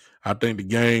 I think the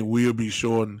game will be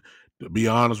shortened. To be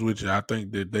honest with you, I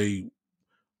think that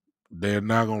they're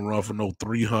not going to run for no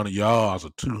 300 yards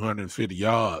or 250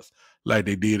 yards like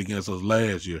they did against us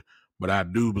last year. But I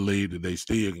do believe that they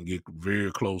still can get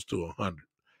very close to 100,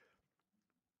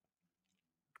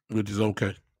 which is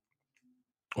okay.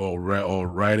 Or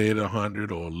right at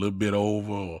 100, or a little bit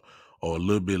over, or a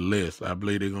little bit less. I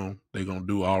believe they're gonna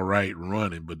do all right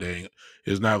running, but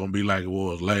it's not gonna be like it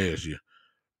was last year.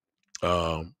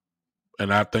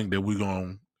 And I think that we're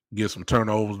going to get some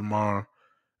turnovers tomorrow.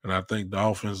 And I think the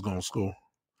offense is going to score.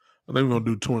 I think we're going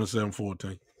to do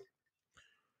 27-14.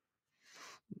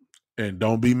 And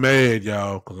don't be mad,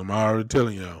 y'all, because I'm already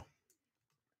telling y'all.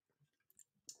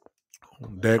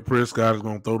 Dak Prescott is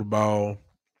going to throw the ball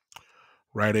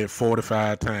right at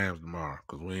 45 times tomorrow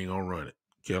because we ain't going to run it.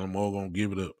 Kellen Moore going to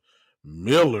give it up.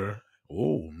 Miller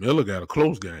got a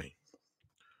close game.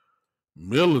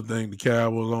 Miller think the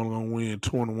Cowboys only going to win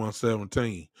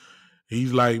 21-17.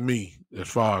 He's like me as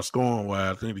far as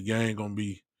scoring-wise. I think the game going to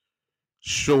be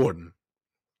shortened.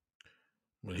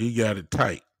 But he got it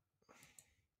tight.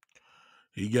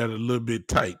 He got it a little bit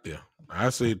tight there. I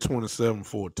say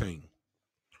 27-14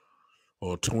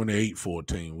 or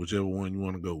 28-14, whichever one you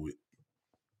want to go with.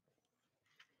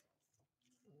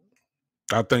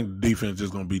 I think the defense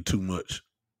is going to be too much.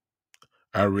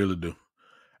 I really do.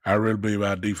 I really believe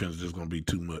our defense is just going to be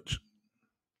too much.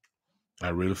 I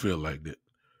really feel like that.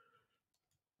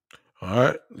 All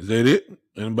right. Is that it?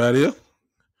 Anybody else?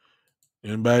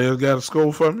 Anybody else got a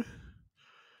score for me?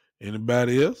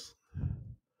 Anybody else?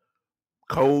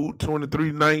 Code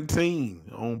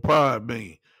 2319 on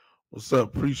Podbean. What's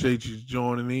up? Appreciate you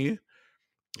joining in.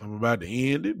 I'm about to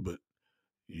end it, but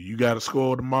you got to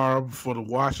score tomorrow for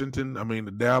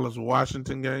the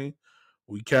Dallas-Washington game.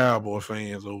 We Cowboy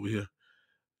fans over here.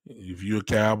 If you're a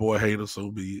Cowboy hater, so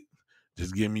be it.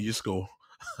 Just give me your score.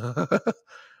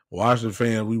 Washington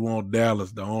fans, we want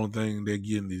Dallas. The only thing they're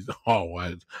getting is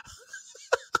I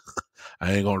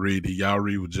ain't going to read it. Y'all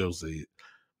read what Joe said.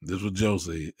 This is what Joe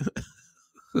said.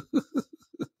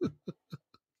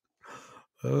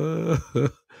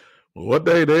 What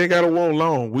day? They ain't got to walk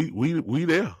long. We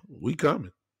there. We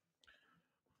coming.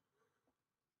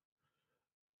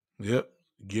 Yep.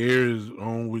 Gary's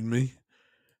on with me.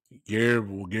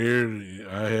 Gary,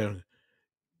 I have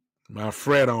my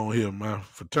frat on here, my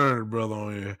fraternity brother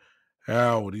on here,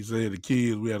 Howard. He said the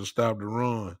kids, we had to stop the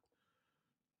run.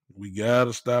 We got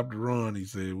to stop the run, he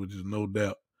said, which is no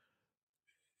doubt.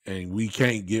 And we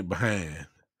can't get behind.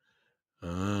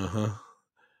 Yeah,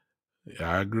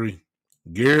 I agree.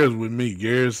 Gary's with me.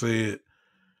 Gary said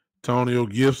Antonio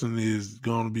Gibson is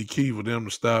going to be key for them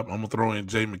to stop. I'm going to throw in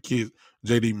J.D.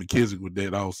 McKissick with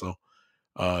that also.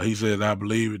 He said, I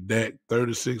believe it, Dak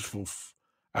 36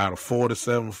 out of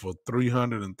 47 for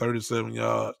 337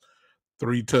 yards,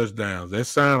 3 touchdowns. That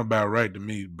sounds about right to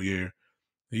me, Gary.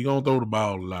 He going to throw the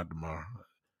ball a lot tomorrow.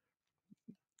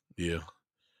 Yeah.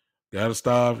 Got to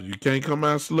stop. You can't come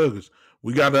out sluggish.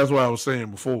 That's what I was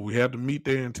saying before. We have to meet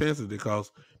their intensity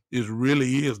because it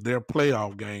really is their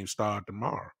playoff game start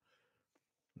tomorrow.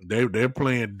 They're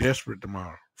playing desperate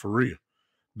tomorrow, for real.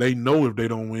 They know if they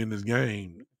don't win this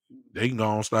game, they can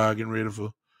go and start getting ready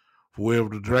for wherever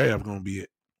the draft going to be at.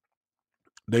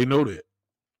 They know that.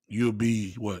 You'll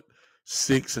be,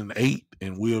 6-8,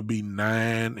 and we'll be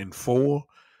 9-4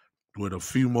 with a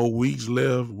few more weeks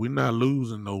left. We're not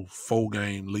losing no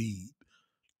 4-game lead,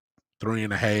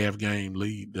 3.5 game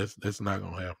lead. That's not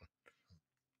going to happen.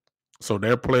 So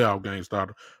their playoff game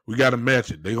started. We got to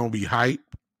match it. They're going to be hyped.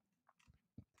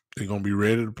 They're going to be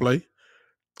ready to play.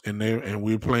 And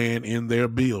we're playing in their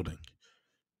building.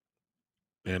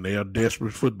 And they're a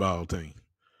desperate football team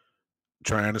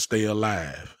trying to stay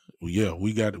alive. Yeah,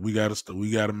 we got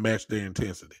to match their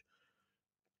intensity,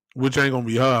 which ain't gonna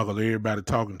be hard because everybody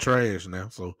talking trash now.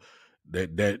 So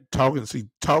that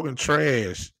talking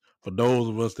trash for those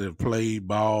of us that have played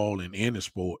ball in any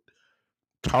sport,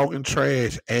 talking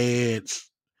trash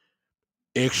adds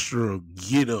extra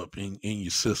get up in your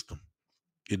system.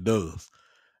 It does.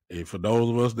 And for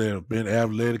those of us that have been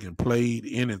athletic and played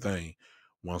anything,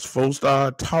 once folks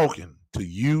start talking to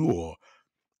you or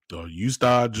you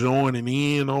start joining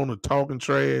in on the talking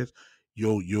trash,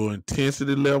 your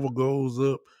intensity level goes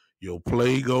up, your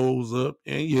play goes up,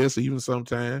 and yes, even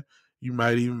sometimes you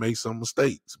might even make some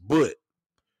mistakes. But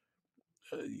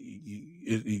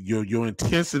your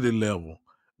intensity level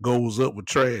goes up with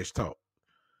trash talk,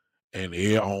 and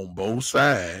they're on both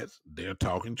sides. They're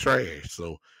talking trash,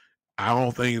 so I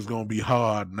don't think it's gonna be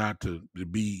hard not to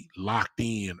be locked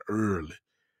in early.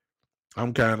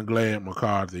 I'm kind of glad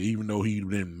McCarthy, even though he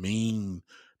didn't mean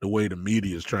the way the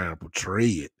media is trying to portray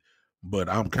it, but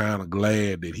I'm kind of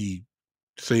glad that he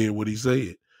said what he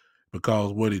said,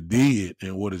 because what it did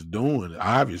and what it's doing,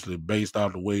 obviously based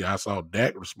off the way I saw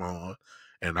Dak respond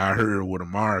and I heard what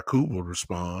Amari Cooper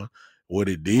respond, what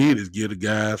it did is get the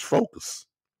guys focus.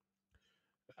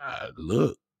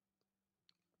 Look,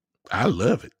 I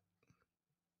love it.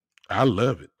 I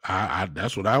love it. I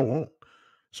that's what I want.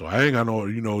 So I ain't got no,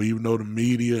 even though the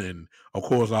media and of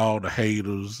course all the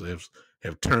haters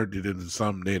have turned it into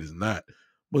something that is not,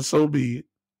 but so be it.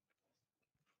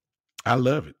 I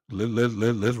love it.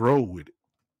 Let's roll with it.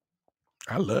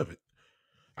 I love it.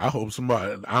 I hope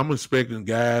somebody. I'm expecting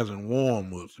guys and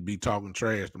warm ups to be talking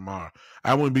trash tomorrow.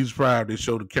 I wouldn't be surprised if they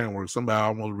show the camera. Somebody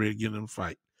almost ready to get in a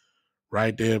fight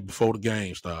right there before the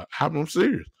game starts. I'm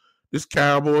serious. This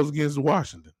Cowboys against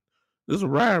Washington. This is a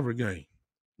rivalry game.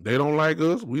 They don't like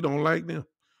us. We don't like them.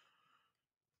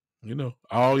 You know,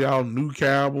 all y'all new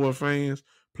Cowboy fans,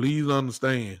 please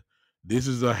understand. This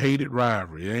is a hated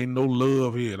rivalry. There ain't no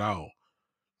love here at all.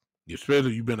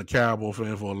 Especially if you've been a Cowboy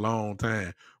fan for a long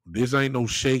time. This ain't no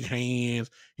shake hands,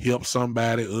 help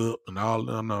somebody up, and all.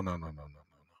 No.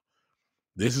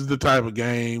 This is the type of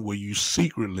game where you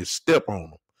secretly step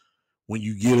on them when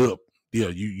you get up. Yeah,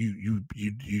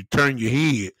 you turn your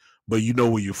head, but you know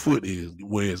where your foot is,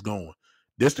 where it's going.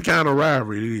 That's the kind of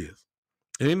rivalry it is.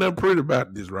 Ain't nothing pretty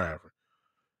about this rivalry.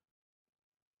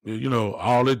 You know,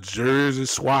 all the jersey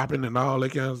swapping and all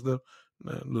that kind of stuff.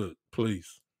 Now, look,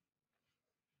 please.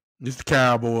 It's the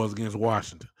Cowboys against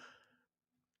Washington.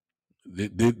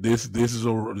 This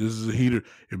is a heater.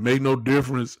 It make no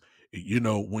difference. You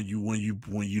know, when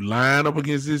you line up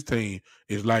against this team,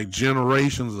 it's like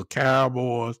generations of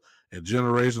Cowboys and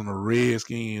generations of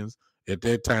Redskins. At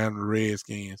that time, the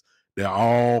Redskins, they're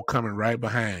all coming right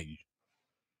behind you.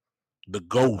 The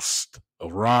ghost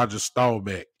of Roger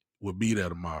Staubach will be there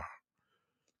tomorrow.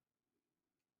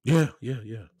 Yeah.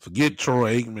 Forget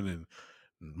Troy Aikman and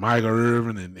Michael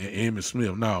Irvin and Emmitt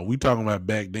Smith. No, we talking about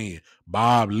back then.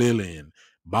 Bob Lilly and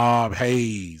Bob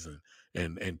Hayes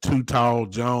and Too Tall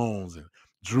Jones and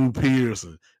Drew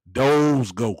Pearson.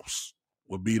 Those ghosts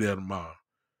will be there tomorrow.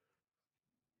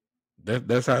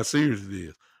 That's how serious it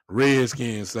is.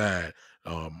 Redskin side,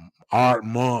 Art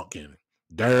Monk and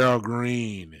Darrell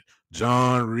Green and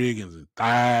John Riggins and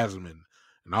Theismann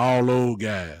and all those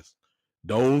guys.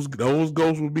 Those ghosts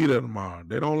will be there tomorrow.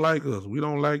 They don't like us. We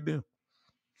don't like them.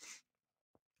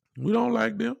 We don't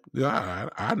like them.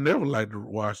 I never liked the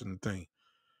Washington team.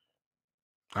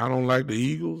 I don't like the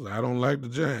Eagles. I don't like the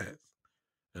Giants.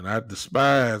 And I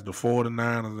despise the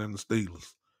 49ers and the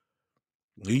Steelers.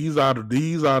 These are the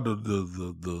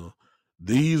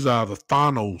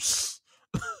Thanos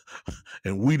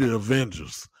and we the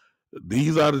Avengers.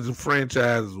 These are the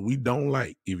franchises we don't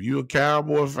like. If you're a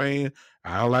Cowboy fan,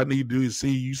 all I need to do is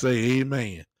see you say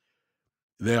amen.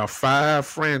 There are 5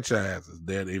 franchises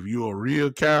that if you're a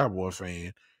real Cowboy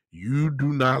fan, you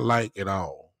do not like at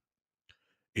all.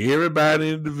 Everybody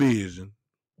in the division,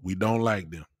 we don't like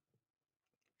them.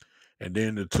 And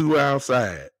then the 2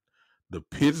 outside, the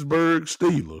Pittsburgh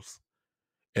Steelers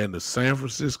and the San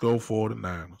Francisco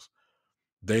 49ers,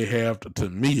 they have, to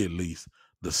me at least,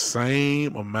 the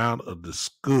same amount of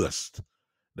disgust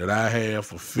that I have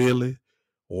for Philly,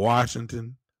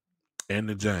 Washington, and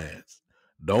the Giants.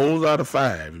 Those are the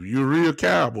 5. If you're a real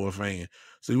Cowboy fan,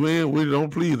 see, we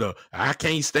don't please though. I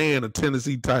can't stand the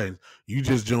Tennessee Titans. You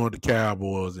just joined the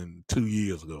Cowboys 2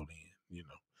 years ago.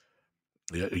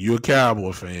 Then you're a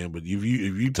Cowboy fan, but if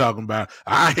you talking about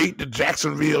I hate the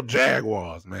Jacksonville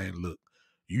Jaguars, man, look,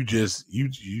 you just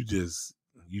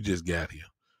got here.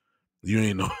 You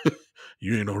ain't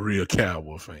no real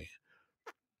Cowboy fan.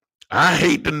 I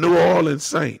hate the New Orleans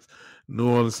Saints. New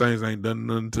Orleans Saints ain't done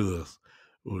nothing to us.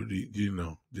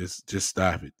 Just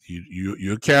stop it.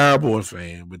 You're a Cowboy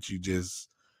fan, but you just,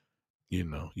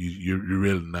 you're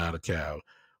really not a Cowboy.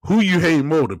 Who you hate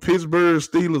more, the Pittsburgh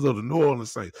Steelers or the New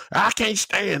Orleans Saints? I can't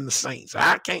stand the Saints.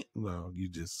 I can't. No, you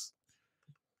just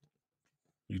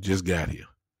got here.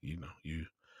 You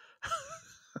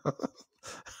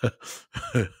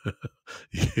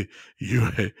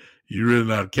you're really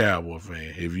not a Cowboy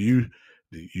fan. If you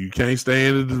can't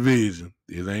stand the division,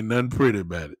 there ain't nothing pretty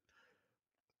about it.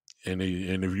 And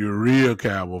if you're a real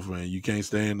Cowboy fan, you can't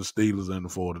stand the Steelers and the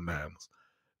 49ers.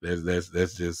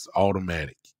 That's just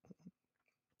automatic.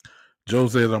 Joe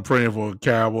says, I'm praying for a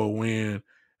Cowboy win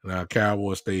and our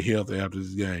Cowboys stay healthy after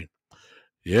this game.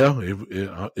 Yeah,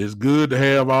 it's good to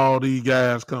have all these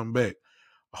guys come back.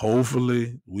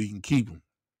 Hopefully, we can keep them.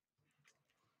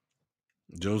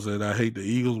 Joe said, I hate the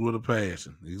Eagles with a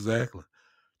passion. Exactly.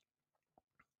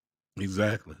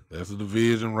 That's a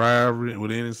division rivalry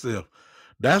within itself.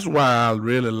 That's why I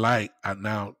really like,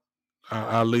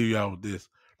 I'll leave y'all with this.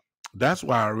 That's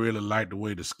why I really like the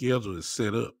way the schedule is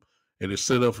set up. And it's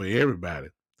set up for everybody.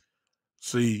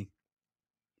 See,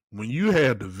 when you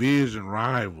have division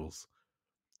rivals,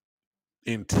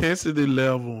 intensity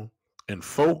level and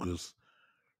focus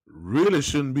really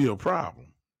shouldn't be a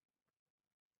problem.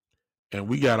 And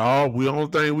the only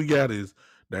thing we got is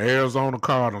the Arizona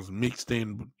Cardinals mixed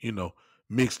in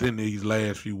these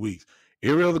last few weeks.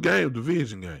 Every other game,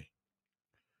 division game.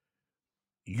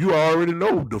 You already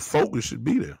know the focus should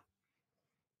be there.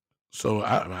 So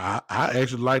I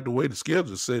actually like the way the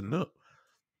schedule's setting up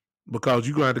because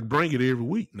you're going to have to bring it every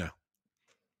week now.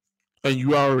 And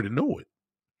you already know it.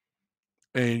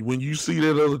 And when you see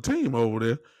that other team over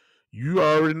there, you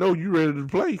already know you're ready to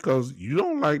play because you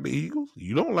don't like the Eagles.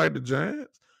 You don't like the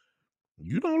Giants.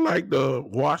 You don't like the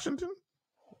Washington.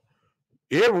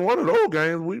 Every one of those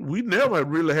games, we never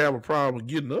really have a problem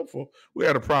getting up for. We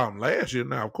had a problem last year.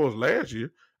 Now, of course, last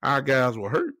year, our guys were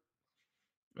hurt.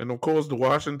 And, of course, the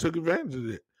Washington took advantage of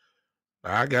it.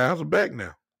 Our guys are back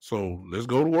now. So let's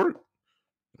go to work.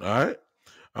 All right?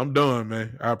 I'm done,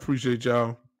 man. I appreciate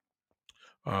y'all.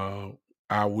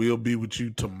 I will be with you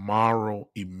tomorrow,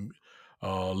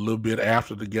 a little bit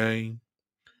after the game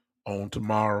on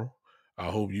tomorrow. I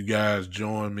hope you guys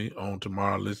join me on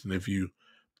tomorrow. Listen, if you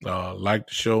like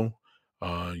the show,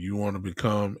 you want to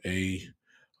become a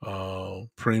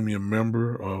premium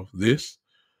member of this,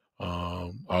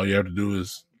 all you have to do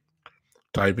is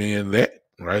type in that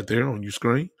right there on your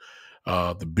screen.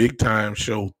 The Big Time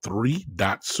Show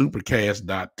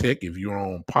 3.supercast.tech. If you're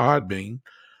on Podbean,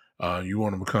 you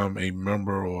want to become a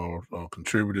member or a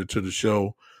contributor to the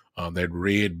show, that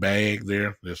red bag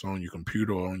there that's on your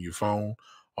computer or on your phone,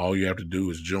 all you have to do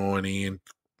is join in,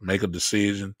 make a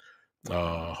decision.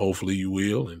 Hopefully you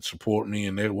will and support me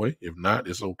in that way. If not,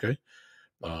 it's okay.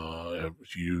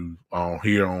 If you are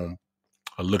here on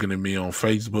looking at me on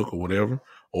Facebook or whatever,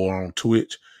 or on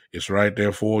Twitch, it's right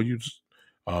there for you.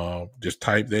 Just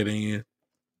type that in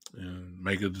and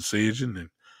make a decision, and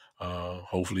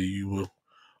hopefully you will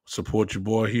support your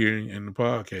boy here in the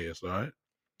podcast. All right.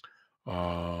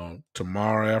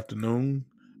 Tomorrow afternoon,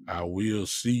 I will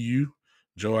see you.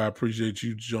 Joe, I appreciate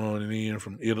you joining in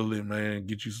from Italy, man.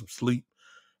 Get you some sleep.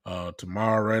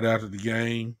 Tomorrow, right after the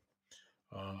game,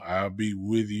 I'll be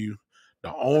with you.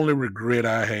 The only regret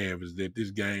I have is that this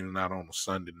game is not on a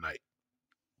Sunday night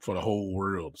for the whole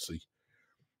world to see.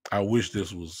 I wish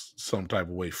this was some type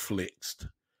of way flexed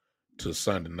to a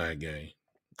Sunday night game.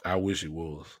 I wish it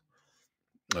was.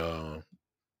 I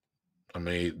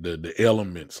mean, the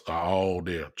elements are all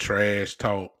there. Trash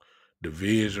talk,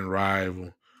 division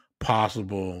rival,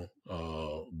 possible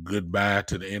goodbye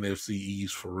to the NFC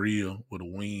East for real with a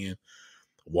win.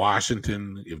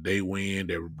 Washington, if they win,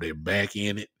 they're back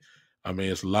in it. I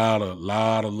mean, it's a lot of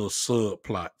little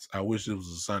subplots. I wish it was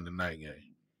a Sunday night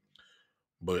game.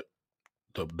 But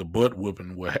the butt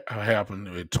whooping will happen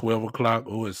at 12 o'clock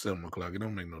or at 7 o'clock. It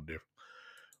don't make no difference.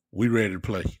 We ready to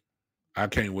play. I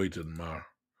can't wait till tomorrow.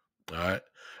 All right.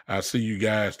 I'll see you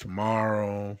guys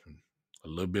tomorrow, a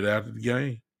little bit after the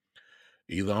game.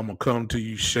 Either I'm going to come to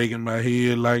you shaking my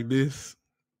head like this,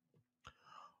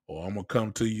 or I'm going to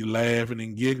come to you laughing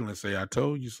and giggling and say, I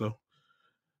told you so.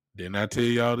 Didn't I tell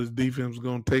y'all this defense was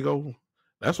going to take over?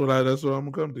 That's what I'm going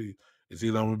to come to you. It's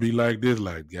either I'm going to be like this,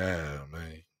 like, God,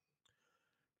 man.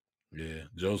 Yeah.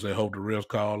 Joe said, hope the refs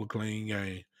call a clean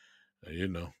game. You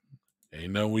know,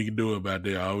 ain't nothing we can do about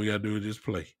that. All we got to do is just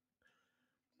play.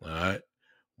 All right.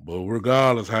 But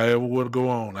regardless, however what go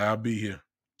on, I'll be here.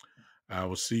 I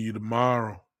will see you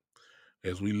tomorrow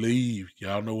as we leave.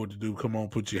 Y'all know what to do. Come on,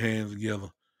 put your hands together.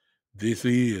 This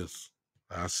is,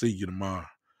 I'll see you tomorrow,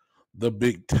 the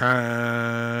Big Time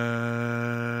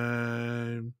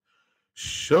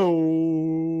Show.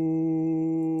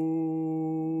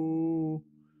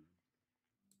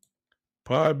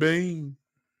 Podbean.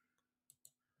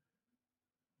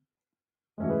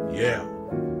 Yeah.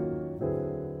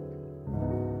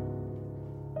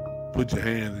 Put your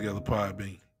hands together,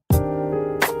 Podbean.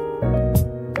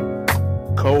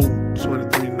 Code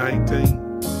 2319.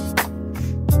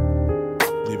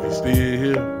 If you're still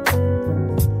here,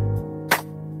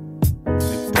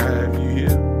 it's time you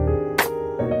here.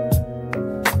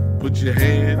 Put your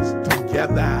hands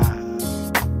together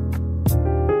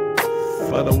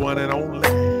for the one and only,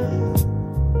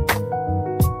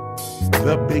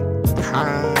 the Big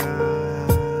Time